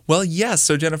similar? Well, yes.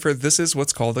 So Jennifer, this is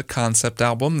what's called a concept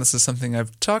album. This is something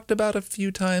I've talked about a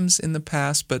few times in the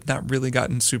past, but not really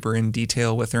gotten super in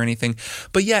detail with or anything.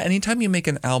 But yeah, anytime you make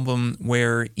an album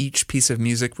where each piece of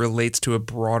music relates to a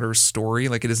broader story,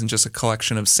 like it isn't just a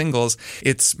collection of singles,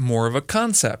 it's more of a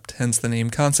concept, hence the name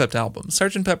concept album.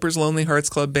 Sgt. Pepper's Lonely Hearts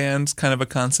Club Band, kind of a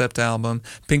concept album.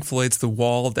 Pink Floyd's The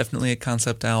Wall, definitely a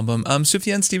concept album.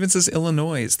 Sufjan Stevens'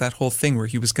 Illinois, that whole thing where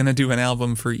he was going to do an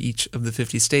album for each of the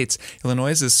 50 states.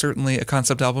 Illinois is certainly a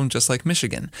concept album just like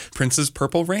Michigan. Prince's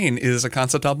Purple Rain is a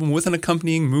concept album with an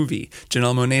accompanying movie.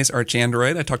 Janelle Monáe's Arch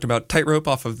Android, I talked about Tightrope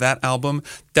off of that album,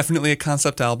 definitely a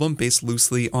concept album based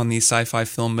loosely on the sci-fi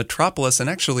film Metropolis, and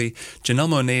actually Janelle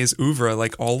Monáe's oeuvre,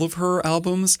 like all of her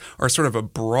albums, are sort of a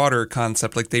broader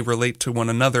concept, like they relate to one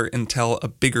another and tell a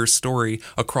bigger story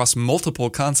across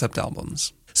multiple concept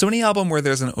albums. So any album where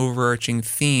there's an overarching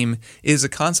theme is a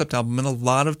concept album, and a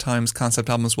lot of times concept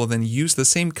albums will then use the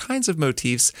same kinds of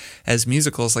motifs as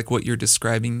musicals, like what you're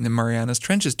describing the Mariana's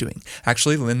Trench is doing.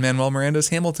 Actually, Lin-Manuel Miranda's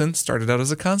Hamilton started out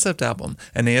as a concept album.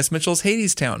 Aeneas Mitchell's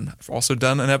Hadestown, I've also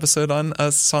done an episode on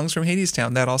songs from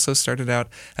Hadestown, that also started out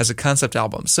as a concept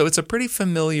album. So it's a pretty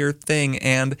familiar thing,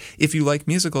 and if you like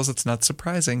musicals, it's not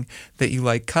surprising that you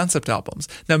like concept albums.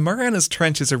 Now, Mariana's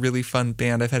Trench is a really fun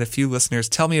band. I've had a few listeners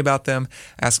tell me about them,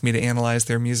 ask me to analyze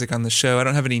their music on the show. I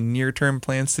don't have any near-term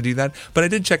plans to do that, but I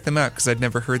did check them out because I'd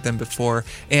never heard them before.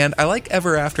 And I like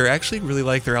Ever After. I actually really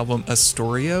like their album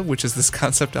Astoria, which is this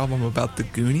concept album about the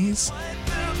Goonies.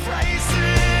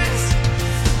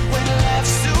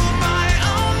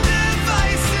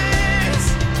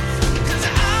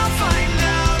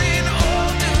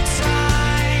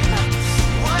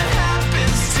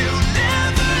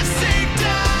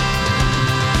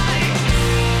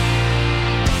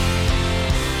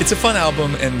 It's a fun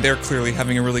album, and they're clearly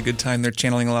having a really good time. They're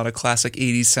channeling a lot of classic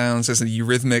 80s sounds. There's a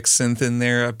Eurythmics synth in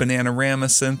there, a Bananarama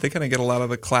synth. They kind of get a lot of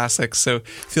the classics, so it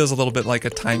feels a little bit like a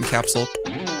time capsule.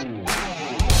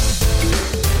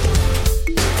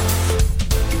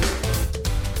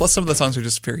 Plus, some of the songs are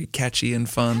just very catchy and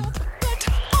fun.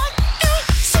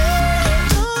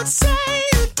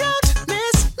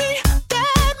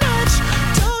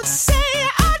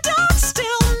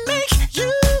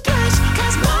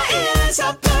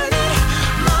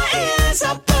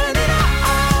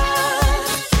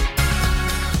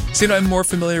 So, I'm more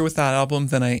familiar with that album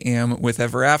than I am with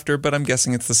Ever After, but I'm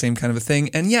guessing it's the same kind of a thing.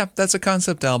 And yeah, that's a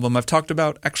concept album. I've talked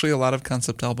about actually a lot of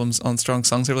concept albums on Strong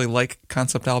Songs. I really like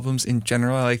concept albums in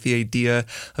general. I like the idea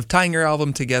of tying your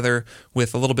album together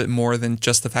with a little bit more than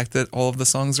just the fact that all of the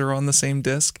songs are on the same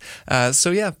disc.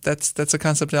 So yeah, that's a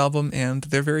concept album, and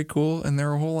they're very cool, and there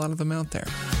are a whole lot of them out there.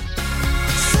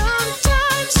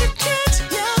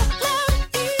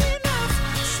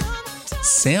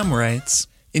 Sam writes,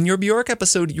 in your Bjork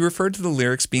episode, you referred to the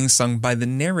lyrics being sung by the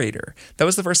narrator. That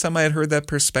was the first time I had heard that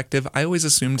perspective. I always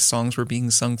assumed songs were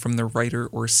being sung from the writer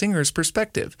or singer's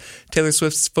perspective. Taylor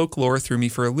Swift's folklore threw me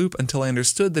for a loop until I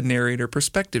understood the narrator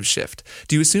perspective shift.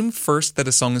 Do you assume first that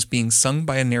a song is being sung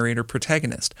by a narrator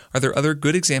protagonist? Are there other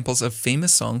good examples of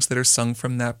famous songs that are sung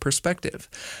from that perspective?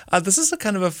 This is a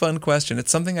kind of a fun question.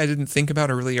 It's something I didn't think about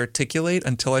or really articulate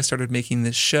until I started making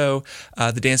this show.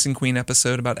 The Dancing Queen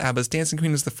episode about ABBA's Dancing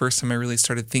Queen was the first time I really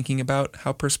started thinking about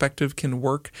how perspective can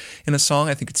work in a song.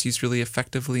 I think it's used really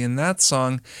effectively in that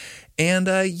song. And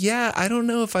yeah, I don't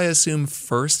know if I assume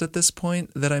first at this point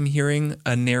that I'm hearing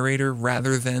a narrator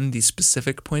rather than the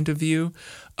specific point of view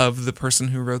of the person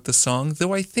who wrote the song,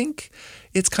 though I think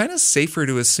it's kind of safer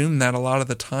to assume that a lot of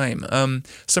the time.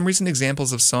 Some recent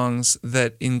examples of songs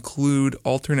that include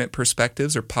alternate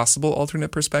perspectives or possible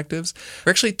alternate perspectives are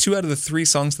actually 2 out of the 3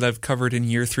 songs that I've covered in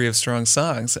year 3 of Strong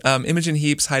Songs. Imogen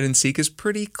Heap's Hide and Seek is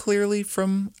pretty clearly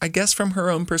from her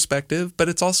own perspective, but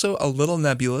it's also a little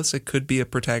nebulous. It could be a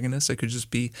protagonist. It could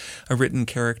just be a written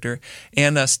character.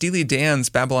 And Steely Dan's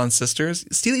Babylon Sisters,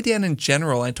 Steely Dan in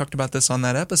general, I talked about this on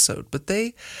that episode, but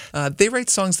they write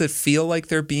songs that feel like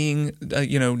they're being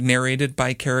narrated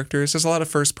by characters. There's a lot of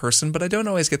first person, but I don't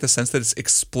always get the sense that it's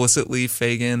explicitly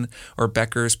Fagen or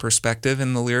Becker's perspective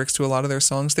in the lyrics to a lot of their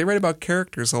songs. They write about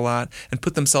characters a lot and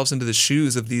put themselves into the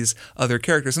shoes of these other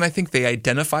characters. And I think they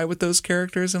identify with those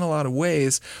characters in a lot of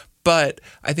ways, but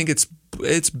I think it's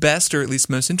best, or at least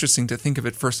most interesting, to think of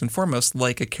it first and foremost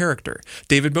like a character.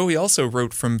 David Bowie also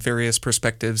wrote from various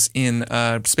perspectives in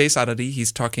Space Oddity.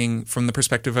 He's talking from the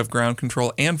perspective of Ground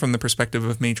Control and from the perspective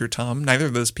of Major Tom. Neither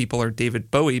of those people are David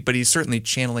Bowie, but he's certainly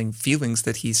channeling feelings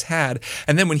that he's had.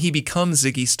 And then when he becomes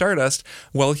Ziggy Stardust,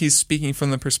 well, he's speaking from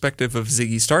the perspective of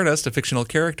Ziggy Stardust, a fictional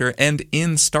character. And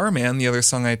in Starman, the other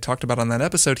song I talked about on that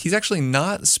episode, he's actually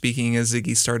not speaking as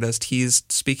Ziggy Stardust. He's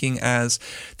speaking as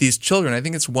these children. I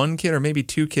think it's one kid or maybe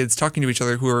 2 kids talking to each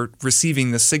other who are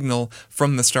receiving the signal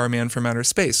from the Starman from outer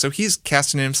space. So he's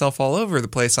casting himself all over the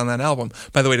place on that album.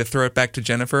 By the way, to throw it back to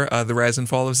Jennifer, The Rise and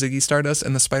Fall of Ziggy Stardust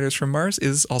and the Spiders from Mars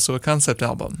is also a concept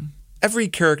album. Every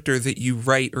character that you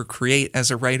write or create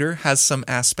as a writer has some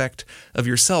aspect of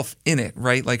yourself in it,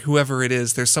 right? Like whoever it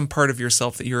is, there's some part of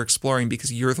yourself that you're exploring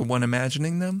because you're the one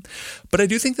imagining them. But I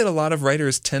do think that a lot of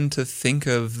writers tend to think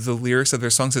of the lyrics of their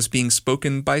songs as being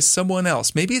spoken by someone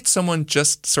else. Maybe it's someone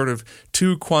just sort of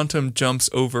 2 quantum jumps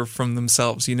over from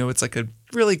themselves. It's like a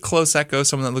really close echo,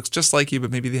 someone that looks just like you,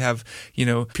 but maybe they have,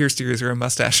 pierced ears or a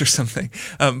mustache or something.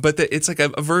 But it's like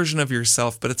a version of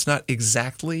yourself, but it's not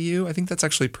exactly you. I think that's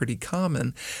actually pretty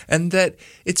common. And that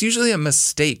it's usually a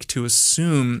mistake to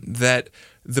assume that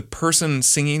the person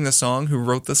singing the song who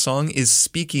wrote the song is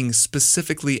speaking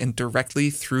specifically and directly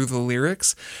through the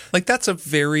lyrics. Like, that's a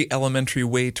very elementary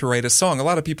way to write a song. A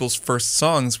lot of people's first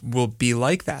songs will be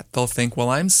like that. They'll think,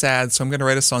 well, I'm sad, so I'm going to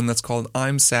write a song that's called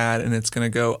I'm Sad, and it's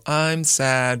going to go, I'm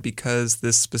sad because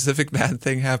this specific bad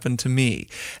thing happened to me.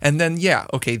 And then, yeah,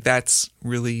 okay, that's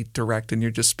really direct and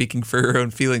you're just speaking for your own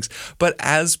feelings. But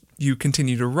as you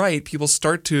continue to write, people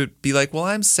start to be like, well,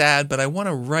 I'm sad, but I want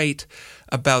to write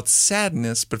about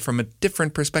sadness, but from a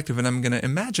different perspective, and I'm going to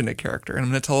imagine a character, and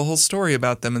I'm going to tell a whole story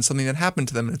about them and something that happened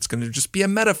to them, and it's going to just be a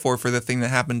metaphor for the thing that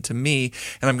happened to me,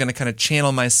 and I'm going to kind of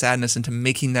channel my sadness into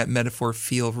making that metaphor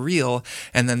feel real,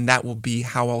 and then that will be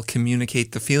how I'll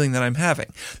communicate the feeling that I'm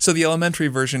having. So the elementary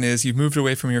version is you've moved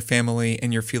away from your family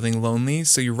and you're feeling lonely,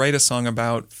 so you write a song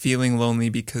about feeling lonely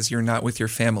because you're not with your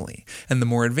family. And the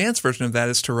more advanced version of that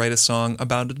is to write a song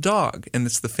about a dog, and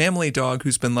it's the family dog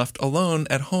who's been left alone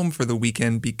at home for the weekend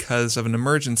because of an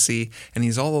emergency, and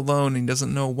he's all alone and he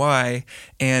doesn't know why,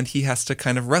 and he has to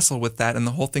kind of wrestle with that, and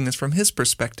the whole thing is from his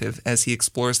perspective as he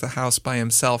explores the house by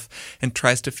himself and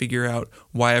tries to figure out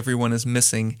why everyone is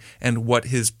missing and what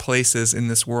his place is in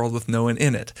this world with no one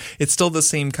in it. It's still the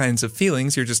same kinds of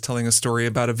feelings, you're just telling a story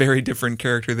about a very different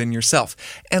character than yourself.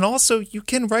 And also, you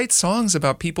can write songs songs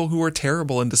about people who are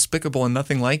terrible and despicable and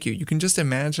nothing like you. You can just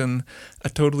imagine a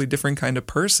totally different kind of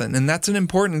person. And that's an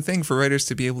important thing for writers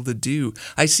to be able to do.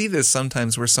 I see this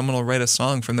sometimes where someone will write a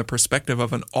song from the perspective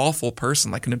of an awful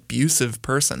person, like an abusive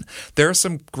person. There are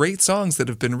some great songs that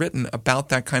have been written about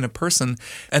that kind of person,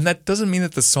 and that doesn't mean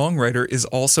that the songwriter is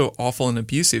also awful and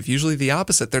abusive. Usually the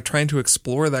opposite. They're trying to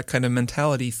explore that kind of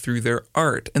mentality through their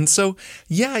art. And so,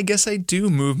 yeah, I guess I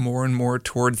do move more and more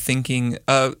toward thinking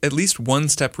at least one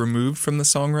step removed from the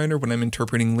songwriter when I'm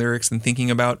interpreting lyrics and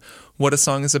thinking about what a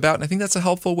song is about. And I think that's a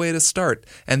helpful way to start.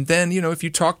 And then, if you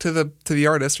talk to the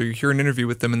artist or you hear an interview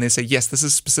with them and they say, yes, this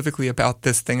is specifically about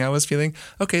this thing I was feeling,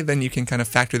 okay, then you can kind of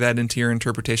factor that into your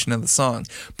interpretation of the song.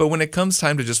 But when it comes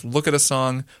time to just look at a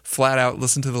song, flat out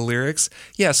listen to the lyrics,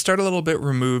 yeah, start a little bit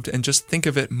removed and just think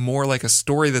of it more like a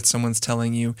story that someone's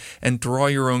telling you and draw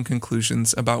your own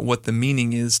conclusions about what the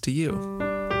meaning is to you.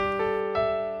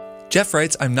 Jeff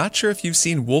writes, I'm not sure if you've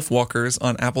seen Wolfwalkers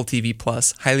on Apple TV+.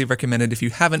 Highly recommended if you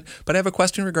haven't, but I have a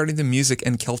question regarding the music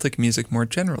and Celtic music more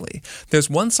generally. There's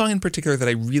one song in particular that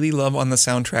I really love on the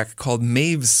soundtrack called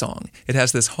Maeve's Song. It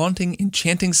has this haunting,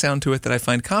 enchanting sound to it that I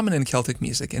find common in Celtic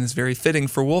music and is very fitting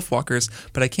for Wolfwalkers,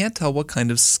 but I can't tell what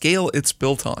kind of scale it's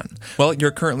built on. Well,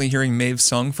 you're currently hearing Maeve's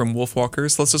Song from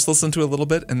Wolfwalkers. Let's just listen to it a little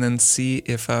bit and then see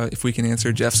if we can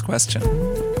answer Jeff's question.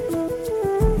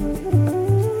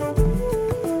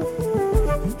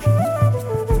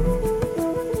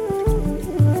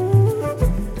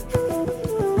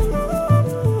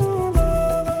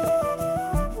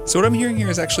 So what I'm hearing here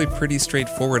is actually pretty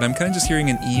straightforward. I'm kind of just hearing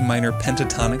an E minor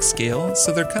pentatonic scale.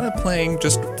 So they're kind of playing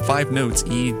just 5 notes,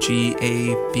 E, G,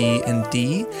 A, B, and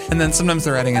D. And then sometimes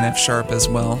they're adding an F sharp as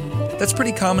well. That's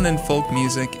pretty common in folk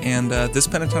music, and this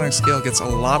pentatonic scale gets a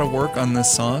lot of work on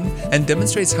this song and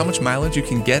demonstrates how much mileage you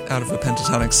can get out of a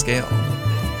pentatonic scale.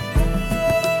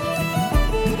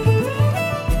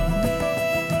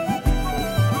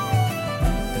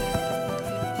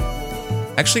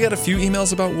 Actually got a few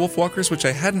emails about Wolfwalkers, which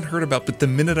I hadn't heard about, but the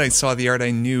minute I saw the art,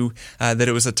 I knew that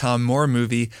it was a Tom Moore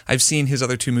movie. I've seen his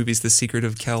other 2 movies, The Secret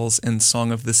of Kells and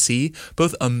Song of the Sea,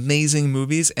 both amazing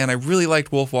movies, and I really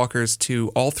liked Wolfwalkers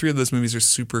too. All 3 of those movies are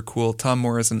super cool. Tom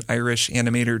Moore is an Irish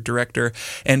animator director,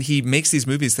 and he makes these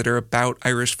movies that are about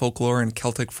Irish folklore and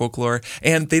Celtic folklore,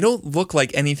 and they don't look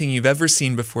like anything you've ever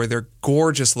seen before. They're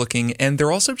gorgeous looking, and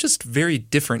they're also just very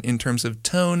different in terms of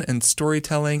tone and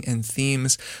storytelling and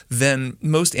themes than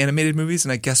most animated movies,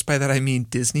 and I guess by that I mean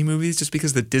Disney movies, just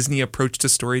because the Disney approach to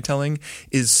storytelling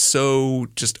is so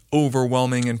just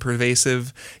overwhelming and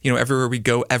pervasive. Everywhere we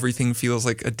go, everything feels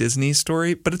like a Disney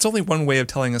story, but it's only one way of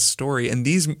telling a story, and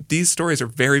these stories are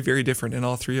very, very different in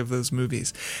all 3 of those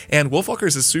movies. And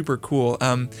Wolfwalkers is super cool.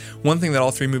 One thing that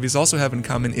all 3 movies also have in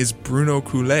common is Bruno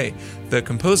Coulet, the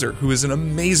composer, who is an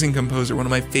amazing composer, one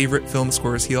of my favorite film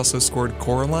scores. He also scored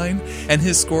Coraline, and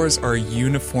his scores are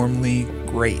uniformly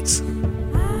great.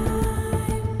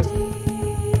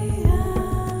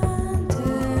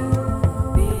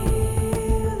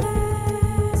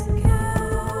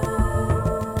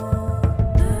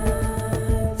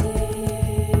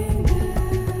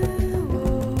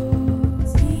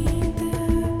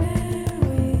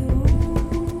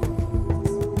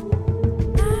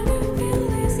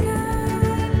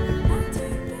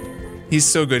 He's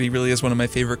so good. He really is one of my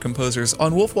favorite composers.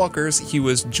 On Wolfwalkers, he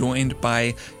was joined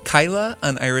by Kyla,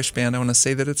 an Irish band. I want to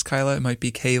say that it's Kyla. It might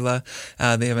be Kayla.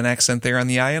 They have an accent there on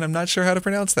the I, and I'm not sure how to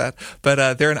pronounce that.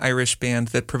 But they're an Irish band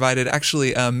that provided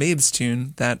actually Maeve's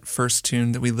tune, that first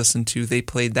tune that we listened to. They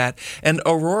played that. And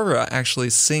Aurora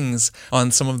actually sings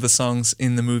on some of the songs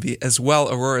in the movie as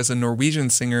well. Aurora is a Norwegian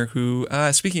singer who,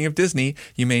 speaking of Disney,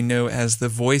 you may know as the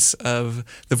voice of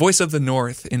the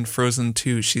North in Frozen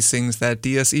 2. She sings that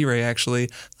Dies Irae, actually,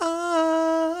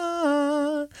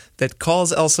 that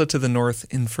calls Elsa to the north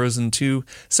in Frozen 2.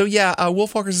 So yeah,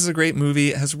 Wolfwalkers is a great movie.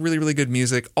 It has really, really good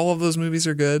music. All of those movies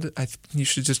are good. You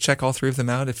should just check all 3 of them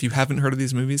out. If you haven't heard of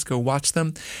these movies, go watch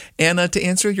them. And to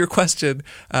answer your question,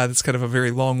 that's kind of a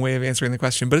very long way of answering the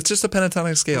question, but it's just a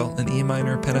pentatonic scale, an E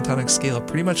minor pentatonic scale. It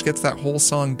pretty much gets that whole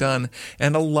song done.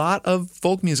 And a lot of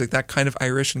folk music, that kind of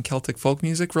Irish and Celtic folk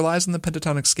music, relies on the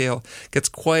pentatonic scale. Gets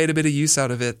quite a bit of use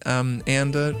out of it.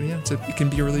 It can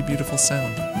be a really beautiful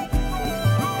sound.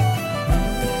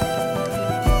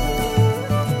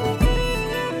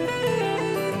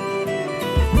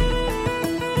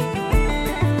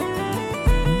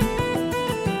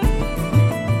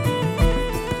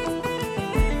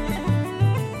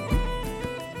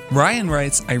 Ryan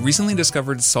writes, I recently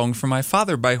discovered Song for My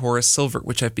Father by Horace Silver,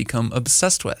 which I've become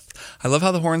obsessed with. I love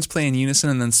how the horns play in unison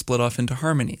and then split off into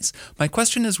harmonies. My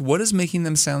question is, what is making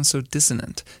them sound so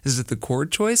dissonant? Is it the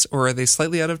chord choice, or are they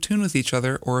slightly out of tune with each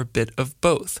other, or a bit of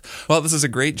both? Well, this is a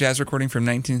great jazz recording from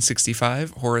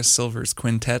 1965, Horace Silver's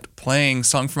quintet playing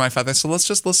Song for My Father, so let's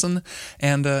just listen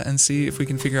and see if we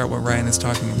can figure out what Ryan is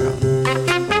talking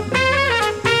about.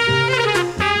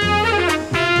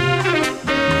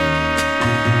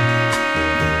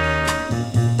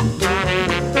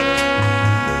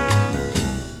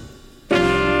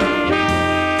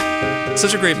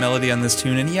 Such a great melody on this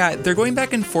tune, and yeah, they're going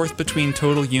back and forth between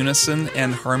total unison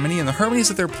and harmony, and the harmonies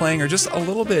that they're playing are just a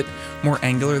little bit more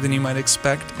angular than you might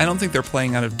expect. I don't think they're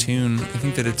playing out of tune. I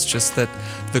think that it's just that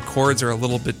the chords are a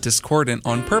little bit discordant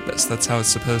on purpose. That's how it's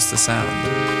supposed to sound.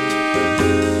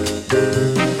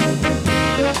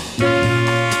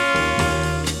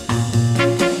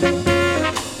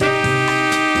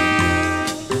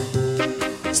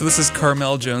 So this is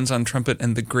Carmel Jones on trumpet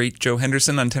and the great Joe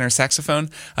Henderson on tenor saxophone.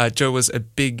 Joe was a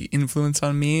big influence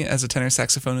on me as a tenor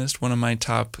saxophonist, one of my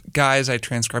top guys. I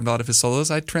transcribed a lot of his solos.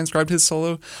 I transcribed his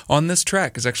solo on this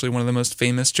track. It's actually one of the most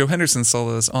famous Joe Henderson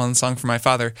solos on Song for My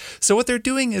Father. So what they're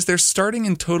doing is they're starting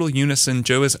in total unison.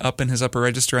 Joe is up in his upper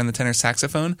register on the tenor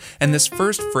saxophone, and this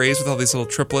first phrase with all these little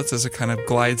triplets as it kind of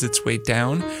glides its way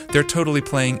down, they're totally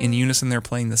playing in unison. They're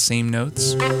playing the same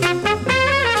notes.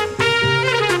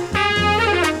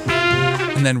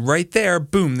 And then right there,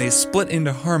 boom, they split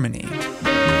into harmony.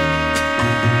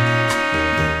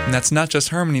 And that's not just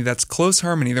harmony, that's close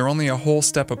harmony. They're only a whole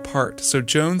step apart. So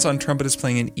Jones on trumpet is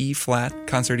playing an E flat,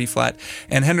 concert E flat,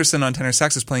 and Henderson on tenor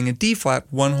sax is playing a D flat,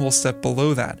 one whole step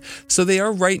below that. So they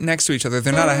are right next to each other.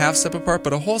 They're not a half step apart,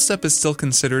 but a whole step is still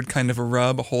considered kind of a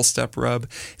rub, a whole step rub.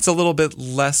 It's a little bit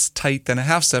less tight than a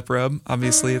half step rub.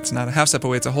 Obviously, it's not a half step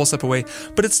away, it's a whole step away,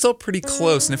 but it's still pretty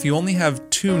close. And if you only have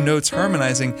two notes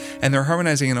harmonizing, and they're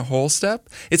harmonizing in a whole step,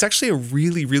 it's actually a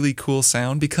really, really cool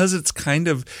sound because it's kind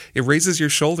of, it raises your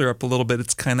shoulder up a little bit.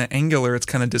 It's kind of angular. It's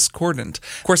kind of discordant.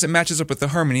 Of course, it matches up with the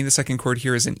harmony. The second chord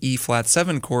here is an E flat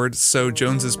 7 chord, so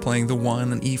Jones is playing the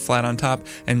 1, an E flat on top,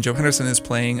 and Joe Henderson is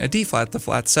playing a D flat, the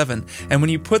flat 7. And when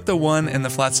you put the 1 and the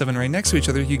flat 7 right next to each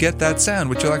other, you get that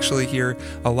sound, which you'll actually hear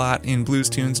a lot in blues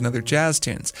tunes and other jazz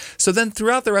tunes. So then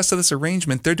throughout the rest of this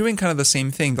arrangement, they're doing kind of the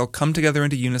same thing. They'll come together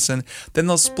into unison, then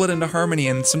they'll split into harmony,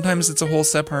 and sometimes it's a whole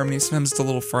step harmony, sometimes it's a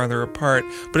little farther apart,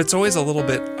 but it's always a little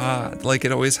bit odd. Like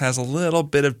it always has a little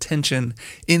bit of tension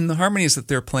in the harmonies that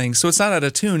they're playing. So it's not out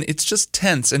of tune, it's just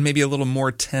tense, and maybe a little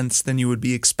more tense than you would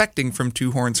be expecting from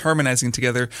two horns harmonizing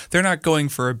together. They're not going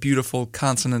for a beautiful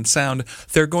consonant sound,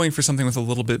 they're going for something with a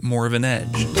little bit more of an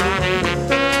edge.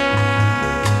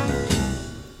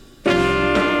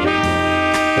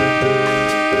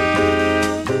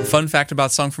 Fun fact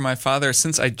about Song for My Father,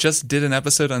 since I just did an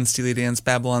episode on Steely Dan's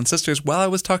Babylon Sisters, while I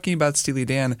was talking about Steely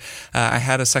Dan, I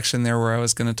had a section there where I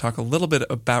was going to talk a little bit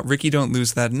about Ricky Don't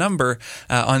Lose That Number.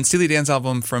 On Steely Dan's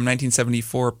album from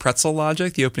 1974, Pretzel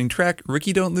Logic, the opening track,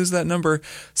 Ricky Don't Lose That Number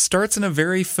starts in a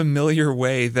very familiar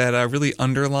way that really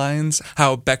underlines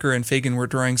how Becker and Fagen were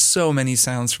drawing so many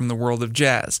sounds from the world of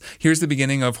jazz. Here's the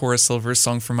beginning of Horace Silver's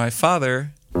Song for My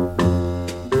Father.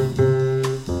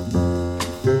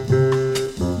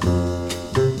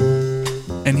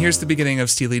 And here's the beginning of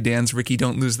Steely Dan's Ricky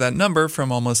Don't Lose That Number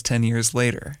from almost 10 years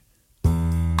later.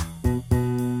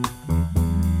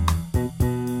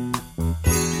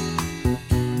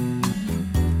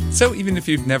 So even if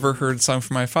you've never heard Song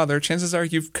for My Father, chances are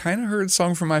you've kind of heard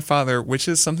Song for My Father, which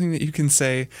is something that you can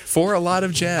say for a lot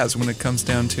of jazz when it comes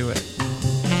down to it.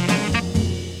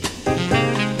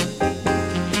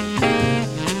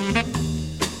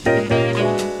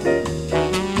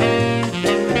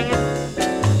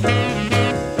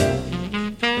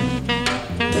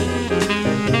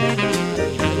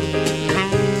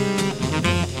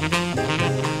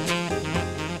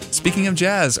 Speaking of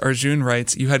jazz, Arjun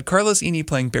writes, you had Carlos Eni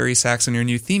playing Barry sax on your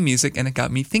new theme music, and it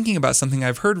got me thinking about something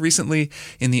I've heard recently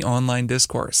in the online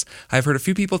discourse. I've heard a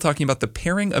few people talking about the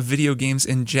pairing of video games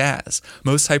and jazz.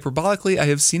 Most hyperbolically, I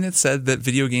have seen it said that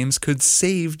video games could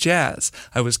save jazz.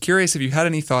 I was curious if you had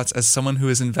any thoughts as someone who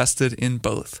is invested in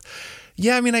both.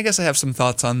 Yeah, I mean, I guess I have some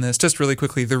thoughts on this. Just really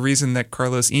quickly, the reason that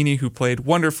Carlos Eni, who played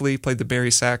wonderfully, played the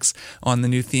Barry sax on the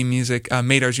new theme music,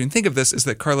 made Arjun think of this is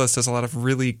that Carlos does a lot of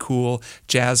really cool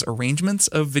jazz arrangements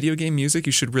of video game music.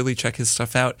 You should really check his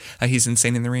stuff out. He's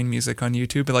Insane in the Rain music on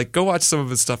YouTube. But go watch some of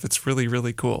his stuff. It's really,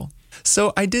 really cool.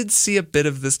 So I did see a bit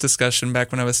of this discussion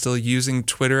back when I was still using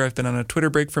Twitter. I've been on a Twitter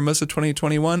break for most of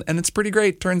 2021, and it's pretty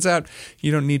great. Turns out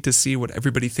you don't need to see what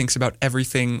everybody thinks about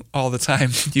everything all the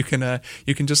time. You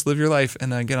can just live your life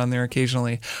and get on there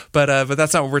occasionally. But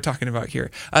that's not what we're talking about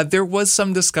here. There was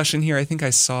some discussion here. I think I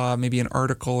saw maybe an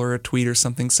article or a tweet or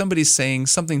something. Somebody saying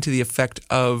something to the effect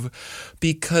of,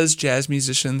 because jazz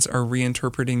musicians are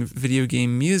reinterpreting video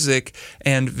game music,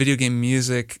 and video game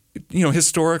music,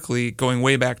 historically, going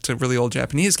way back to really old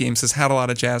Japanese games, has had a lot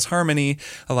of jazz harmony,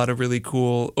 a lot of really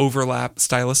cool overlap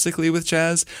stylistically with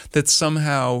jazz, that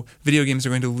somehow video games are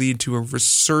going to lead to a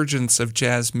resurgence of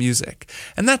jazz music.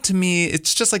 And that, to me,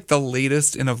 it's just like the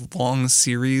latest in a long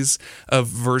series of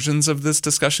versions of this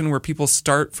discussion where people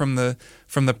start from the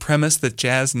premise that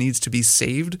jazz needs to be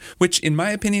saved, which, in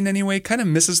my opinion anyway, kind of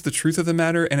misses the truth of the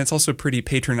matter, and it's also pretty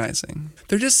patronizing.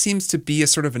 There just seems to be a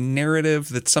sort of a narrative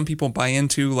that some people buy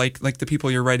into, like the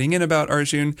people you're writing in about,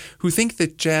 Arjun, who think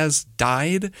that jazz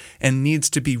died and needs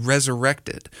to be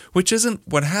resurrected, which isn't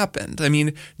what happened. I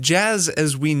mean, jazz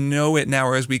as we know it now,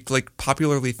 or as we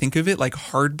popularly think of it, like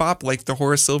hard bop, like the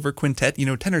Horace Silver Quintet,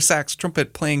 tenor sax,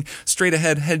 trumpet playing straight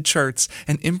ahead head charts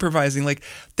and improvising,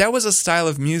 that was a style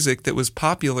of music that was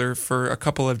popular for a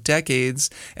couple of decades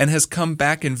and has come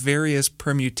back in various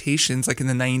permutations, like in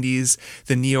the 90s,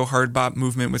 the neo-hard bop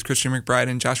movement with Christian McBride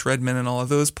and Josh Redman and all of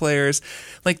those players.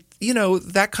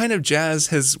 That kind of jazz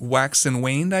has waxed and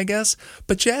waned, I guess,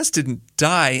 but jazz didn't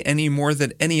die any more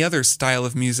than any other style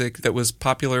of music that was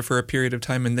popular for a period of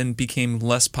time and then became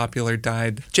less popular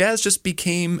died. Jazz just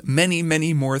became many,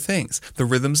 many more things. The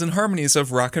rhythms and harmonies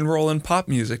of rock and roll and pop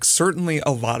music, certainly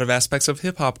a lot of aspects of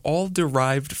hip-hop, all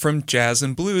derived from jazz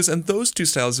and blues, and those two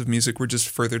styles of music were just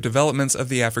further developments of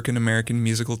the African-American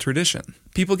musical tradition.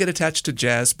 People get attached to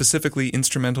jazz, specifically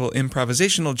instrumental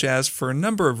improvisational jazz, for a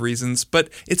number of reasons, but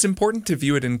it's important to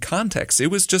view it in context. It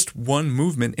was just one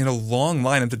movement in a long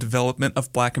line of the development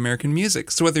of Black American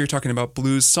music. So whether you're talking about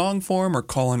blues song form or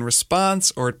call and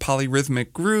response or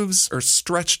polyrhythmic grooves or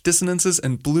stretched dissonances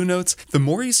and blue notes, the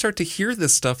more you start to hear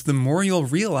this stuff, the more you'll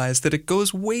realize that it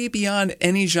goes way beyond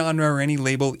any genre or any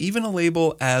label, even a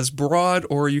label as broad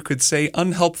or you could say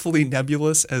unhelpfully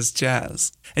nebulous as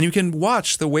jazz. And you can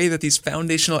watch the way that these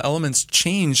foundational elements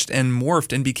changed and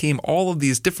morphed and became all of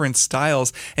these different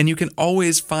styles, and you can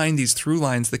always find these through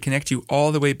lines that connect you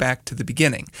all the way back to the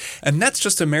beginning. And that's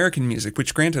just American music,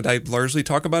 which granted, I largely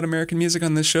talk about American music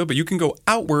on this show, but you can go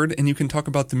outward and you can talk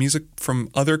about the music from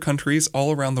other countries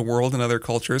all around the world and other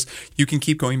cultures. You can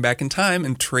keep going back in time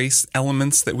and trace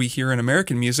elements that we hear in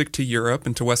American music to Europe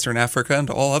and to Western Africa and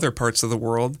to all other parts of the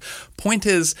world. Point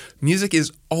is, music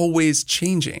is always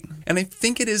changing. And I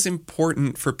think it is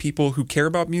important for people who care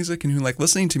about music and who like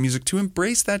listening to music to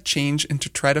embrace that change and to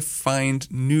try to find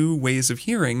new ways of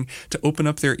hearing, to open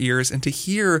up their ears and to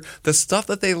hear the stuff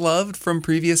that they loved from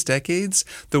previous decades,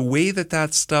 the way that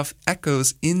that stuff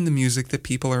echoes in the music that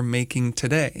people are making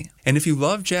today. And if you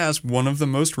love jazz, one of the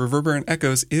most reverberant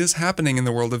echoes is happening in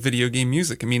the world of video game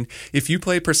music. I mean, if you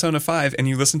play Persona 5 and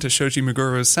you listen to Shoji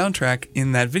Meguro's soundtrack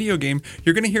in that video game,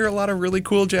 you're going to hear a lot of really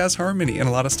cool jazz harmony and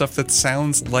a lot of stuff that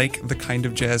sounds like the kind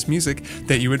of jazz music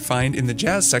that you would find in the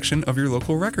jazz section of your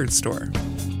local record store.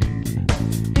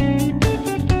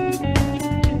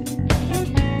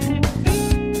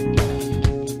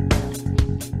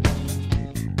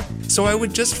 So I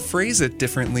would just phrase it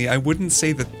differently. I wouldn't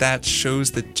say that that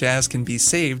shows that jazz can be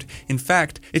saved. In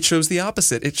fact, it shows the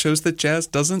opposite. It shows that jazz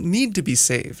doesn't need to be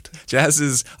saved. Jazz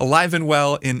is alive and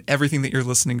well in everything that you're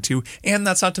listening to, and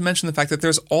that's not to mention the fact that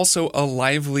there's also a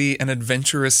lively and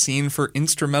adventurous scene for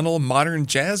instrumental modern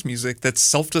jazz music that's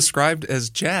self-described as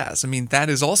jazz. I mean, that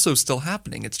is also still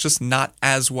happening. It's just not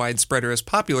as widespread or as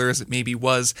popular as it maybe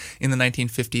was in the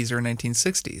 1950s or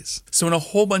 1960s. So in a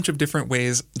whole bunch of different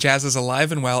ways, jazz is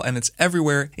alive and well, and it's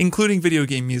everywhere, including video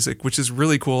game music, which is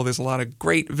really cool. There's a lot of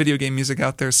great video game music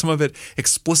out there, some of it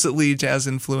explicitly jazz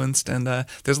influenced, and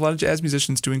there's a lot of jazz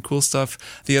musicians doing cool stuff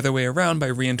the other way around by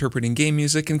reinterpreting game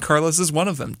music, and Carlos is one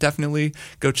of them. Definitely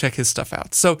go check his stuff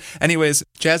out. So anyways,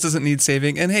 jazz doesn't need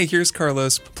saving, and hey, here's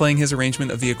Carlos playing his arrangement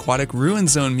of the Aquatic Ruin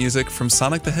Zone music from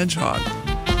Sonic the Hedgehog.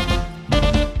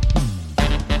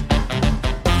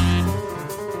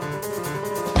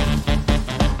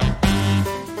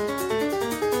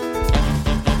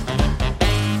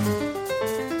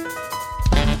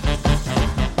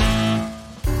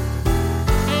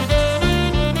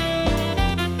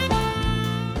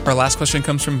 Our last question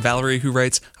comes from Valerie, who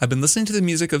writes, I've been listening to the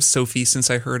music of Sophie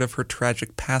since I heard of her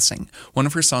tragic passing. One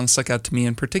of her songs stuck out to me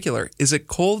in particular. Is it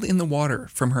Cold in the Water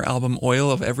from her album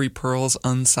Oil of Every Pearl's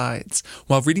Unsides?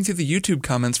 While reading through the YouTube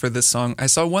comments for this song, I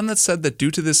saw one that said that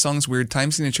due to this song's weird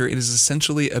time signature, it is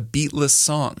essentially a beatless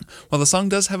song. While the song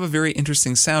does have a very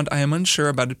interesting sound, I am unsure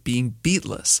about it being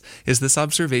beatless. Is this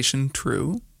observation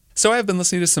true? So I've been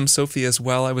listening to some Sophie as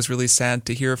well. I was really sad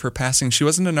to hear of her passing. She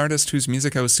wasn't an artist whose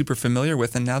music I was super familiar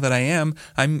with, and now that I am,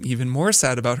 I'm even more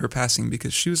sad about her passing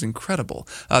because she was incredible.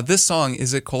 This song,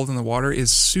 Is It Cold in the Water,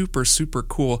 is super, super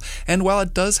cool, and while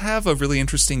it does have a really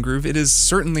interesting groove, it is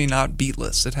certainly not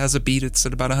beatless. It has a beat, it's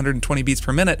at about 120 beats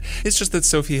per minute. It's just that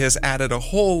Sophie has added a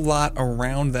whole lot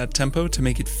around that tempo to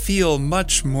make it feel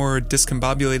much more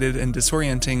discombobulated and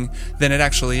disorienting than it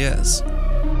actually is.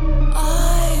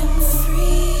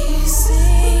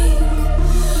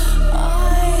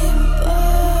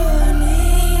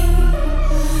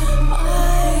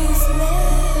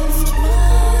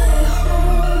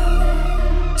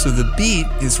 So the beat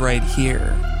is right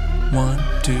here. 1,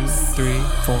 2, 3,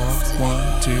 4,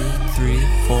 1, 2, 3,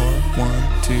 4,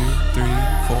 1, 2, 3,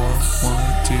 4,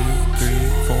 1, 2, 3,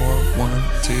 4, 1,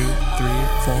 2, 3,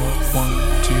 4,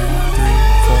 1, 2, 3,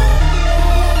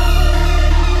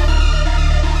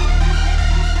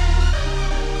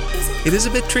 4. It is a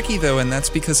bit tricky though, and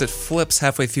that's because it flips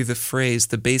halfway through the phrase.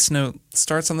 The bass note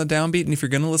starts on the downbeat, and if you're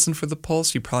going to listen for the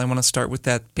pulse, you probably want to start with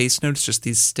that bass note. It's just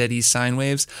these steady sine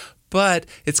waves. But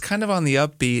it's kind of on the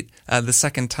upbeat the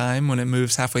second time when it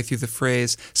moves halfway through the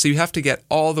phrase. So you have to get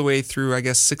all the way through,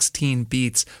 16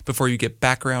 beats before you get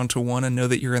back around to 1 and know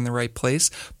that you're in the right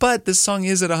place. But this song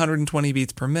is at 120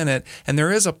 beats per minute, and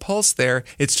there is a pulse there.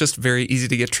 It's just very easy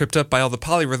to get tripped up by all the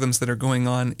polyrhythms that are going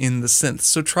on in the synth.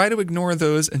 So try to ignore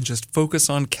those and just focus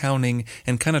on counting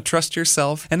and kind of trust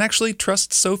yourself and actually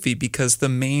trust Sophie, because the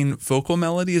main vocal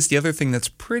melody is the other thing that's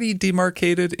pretty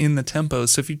demarcated in the tempo.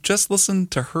 So if you just listen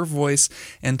to her voice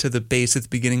and to the bass at the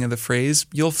beginning of the phrase,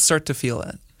 you'll start to feel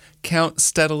it. Count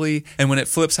steadily, and when it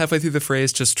flips halfway through the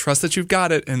phrase, just trust that you've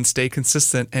got it and stay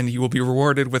consistent, and you will be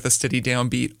rewarded with a steady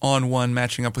downbeat on 1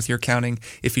 matching up with your counting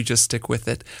if you just stick with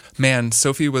it. Man,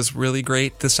 Sophie was really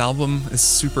great. This album is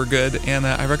super good, and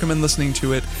I recommend listening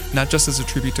to it, not just as a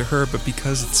tribute to her, but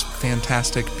because it's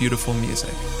fantastic, beautiful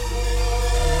music.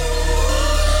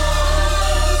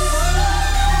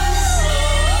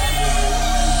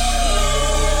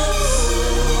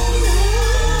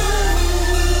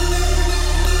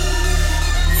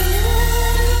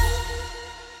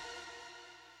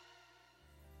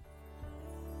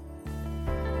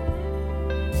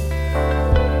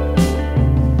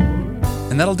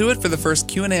 And that'll do it for the first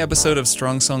Q&A episode of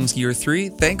Strong Songs Year 3.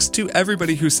 Thanks to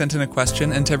everybody who sent in a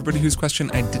question, and to everybody whose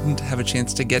question I didn't have a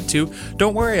chance to get to.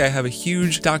 Don't worry, I have a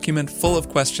huge document full of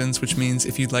questions, which means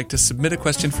if you'd like to submit a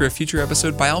question for a future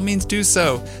episode, by all means do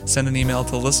so. Send an email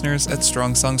to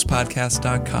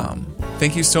listeners@strongsongspodcast.com.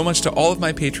 Thank you so much to all of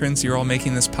my patrons. You're all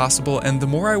making this possible, and the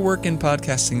more I work in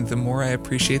podcasting, the more I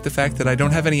appreciate the fact that I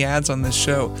don't have any ads on this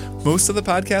show. Most of the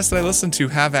podcasts that I listen to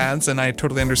have ads, and I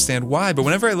totally understand why, but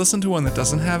whenever I listen to one that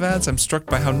doesn't have ads, I'm struck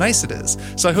by how nice it is.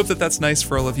 So I hope that that's nice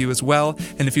for all of you as well.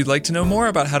 And if you'd like to know more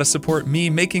about how to support me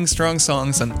making Strong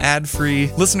Songs, an ad-free,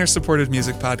 listener-supported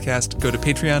music podcast, go to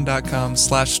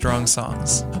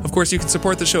patreon.com/strongsongs. Of course, you can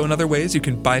support the show in other ways. You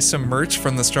can buy some merch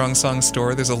from the Strong Songs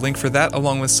store. There's a link for that,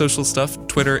 along with social stuff,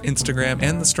 Twitter, Instagram,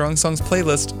 and the Strong Songs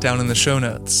playlist down in the show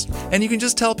notes. And you can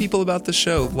just tell people about the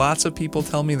show. Lots of people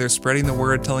tell me they're spreading the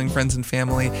word, telling friends and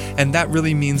family, and that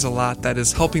really means a lot. That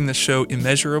is helping the show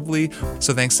immeasurably.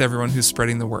 So thanks to everyone who's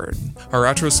spreading the word. Our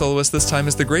outro soloist this time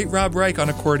is the great Rob Reich on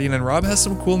accordion, and Rob has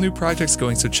some cool new projects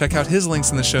going, so check out his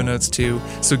links in the show notes too.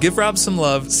 So give Rob some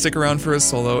love, stick around for his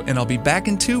solo, and I'll be back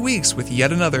in 2 weeks with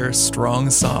yet another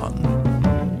Strong Song.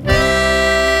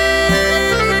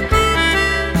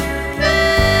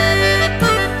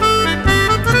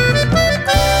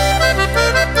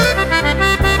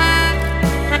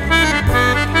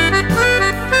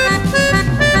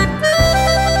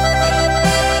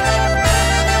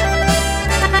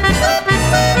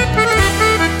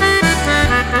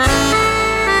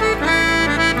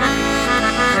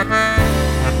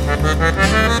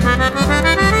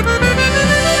 Thank you.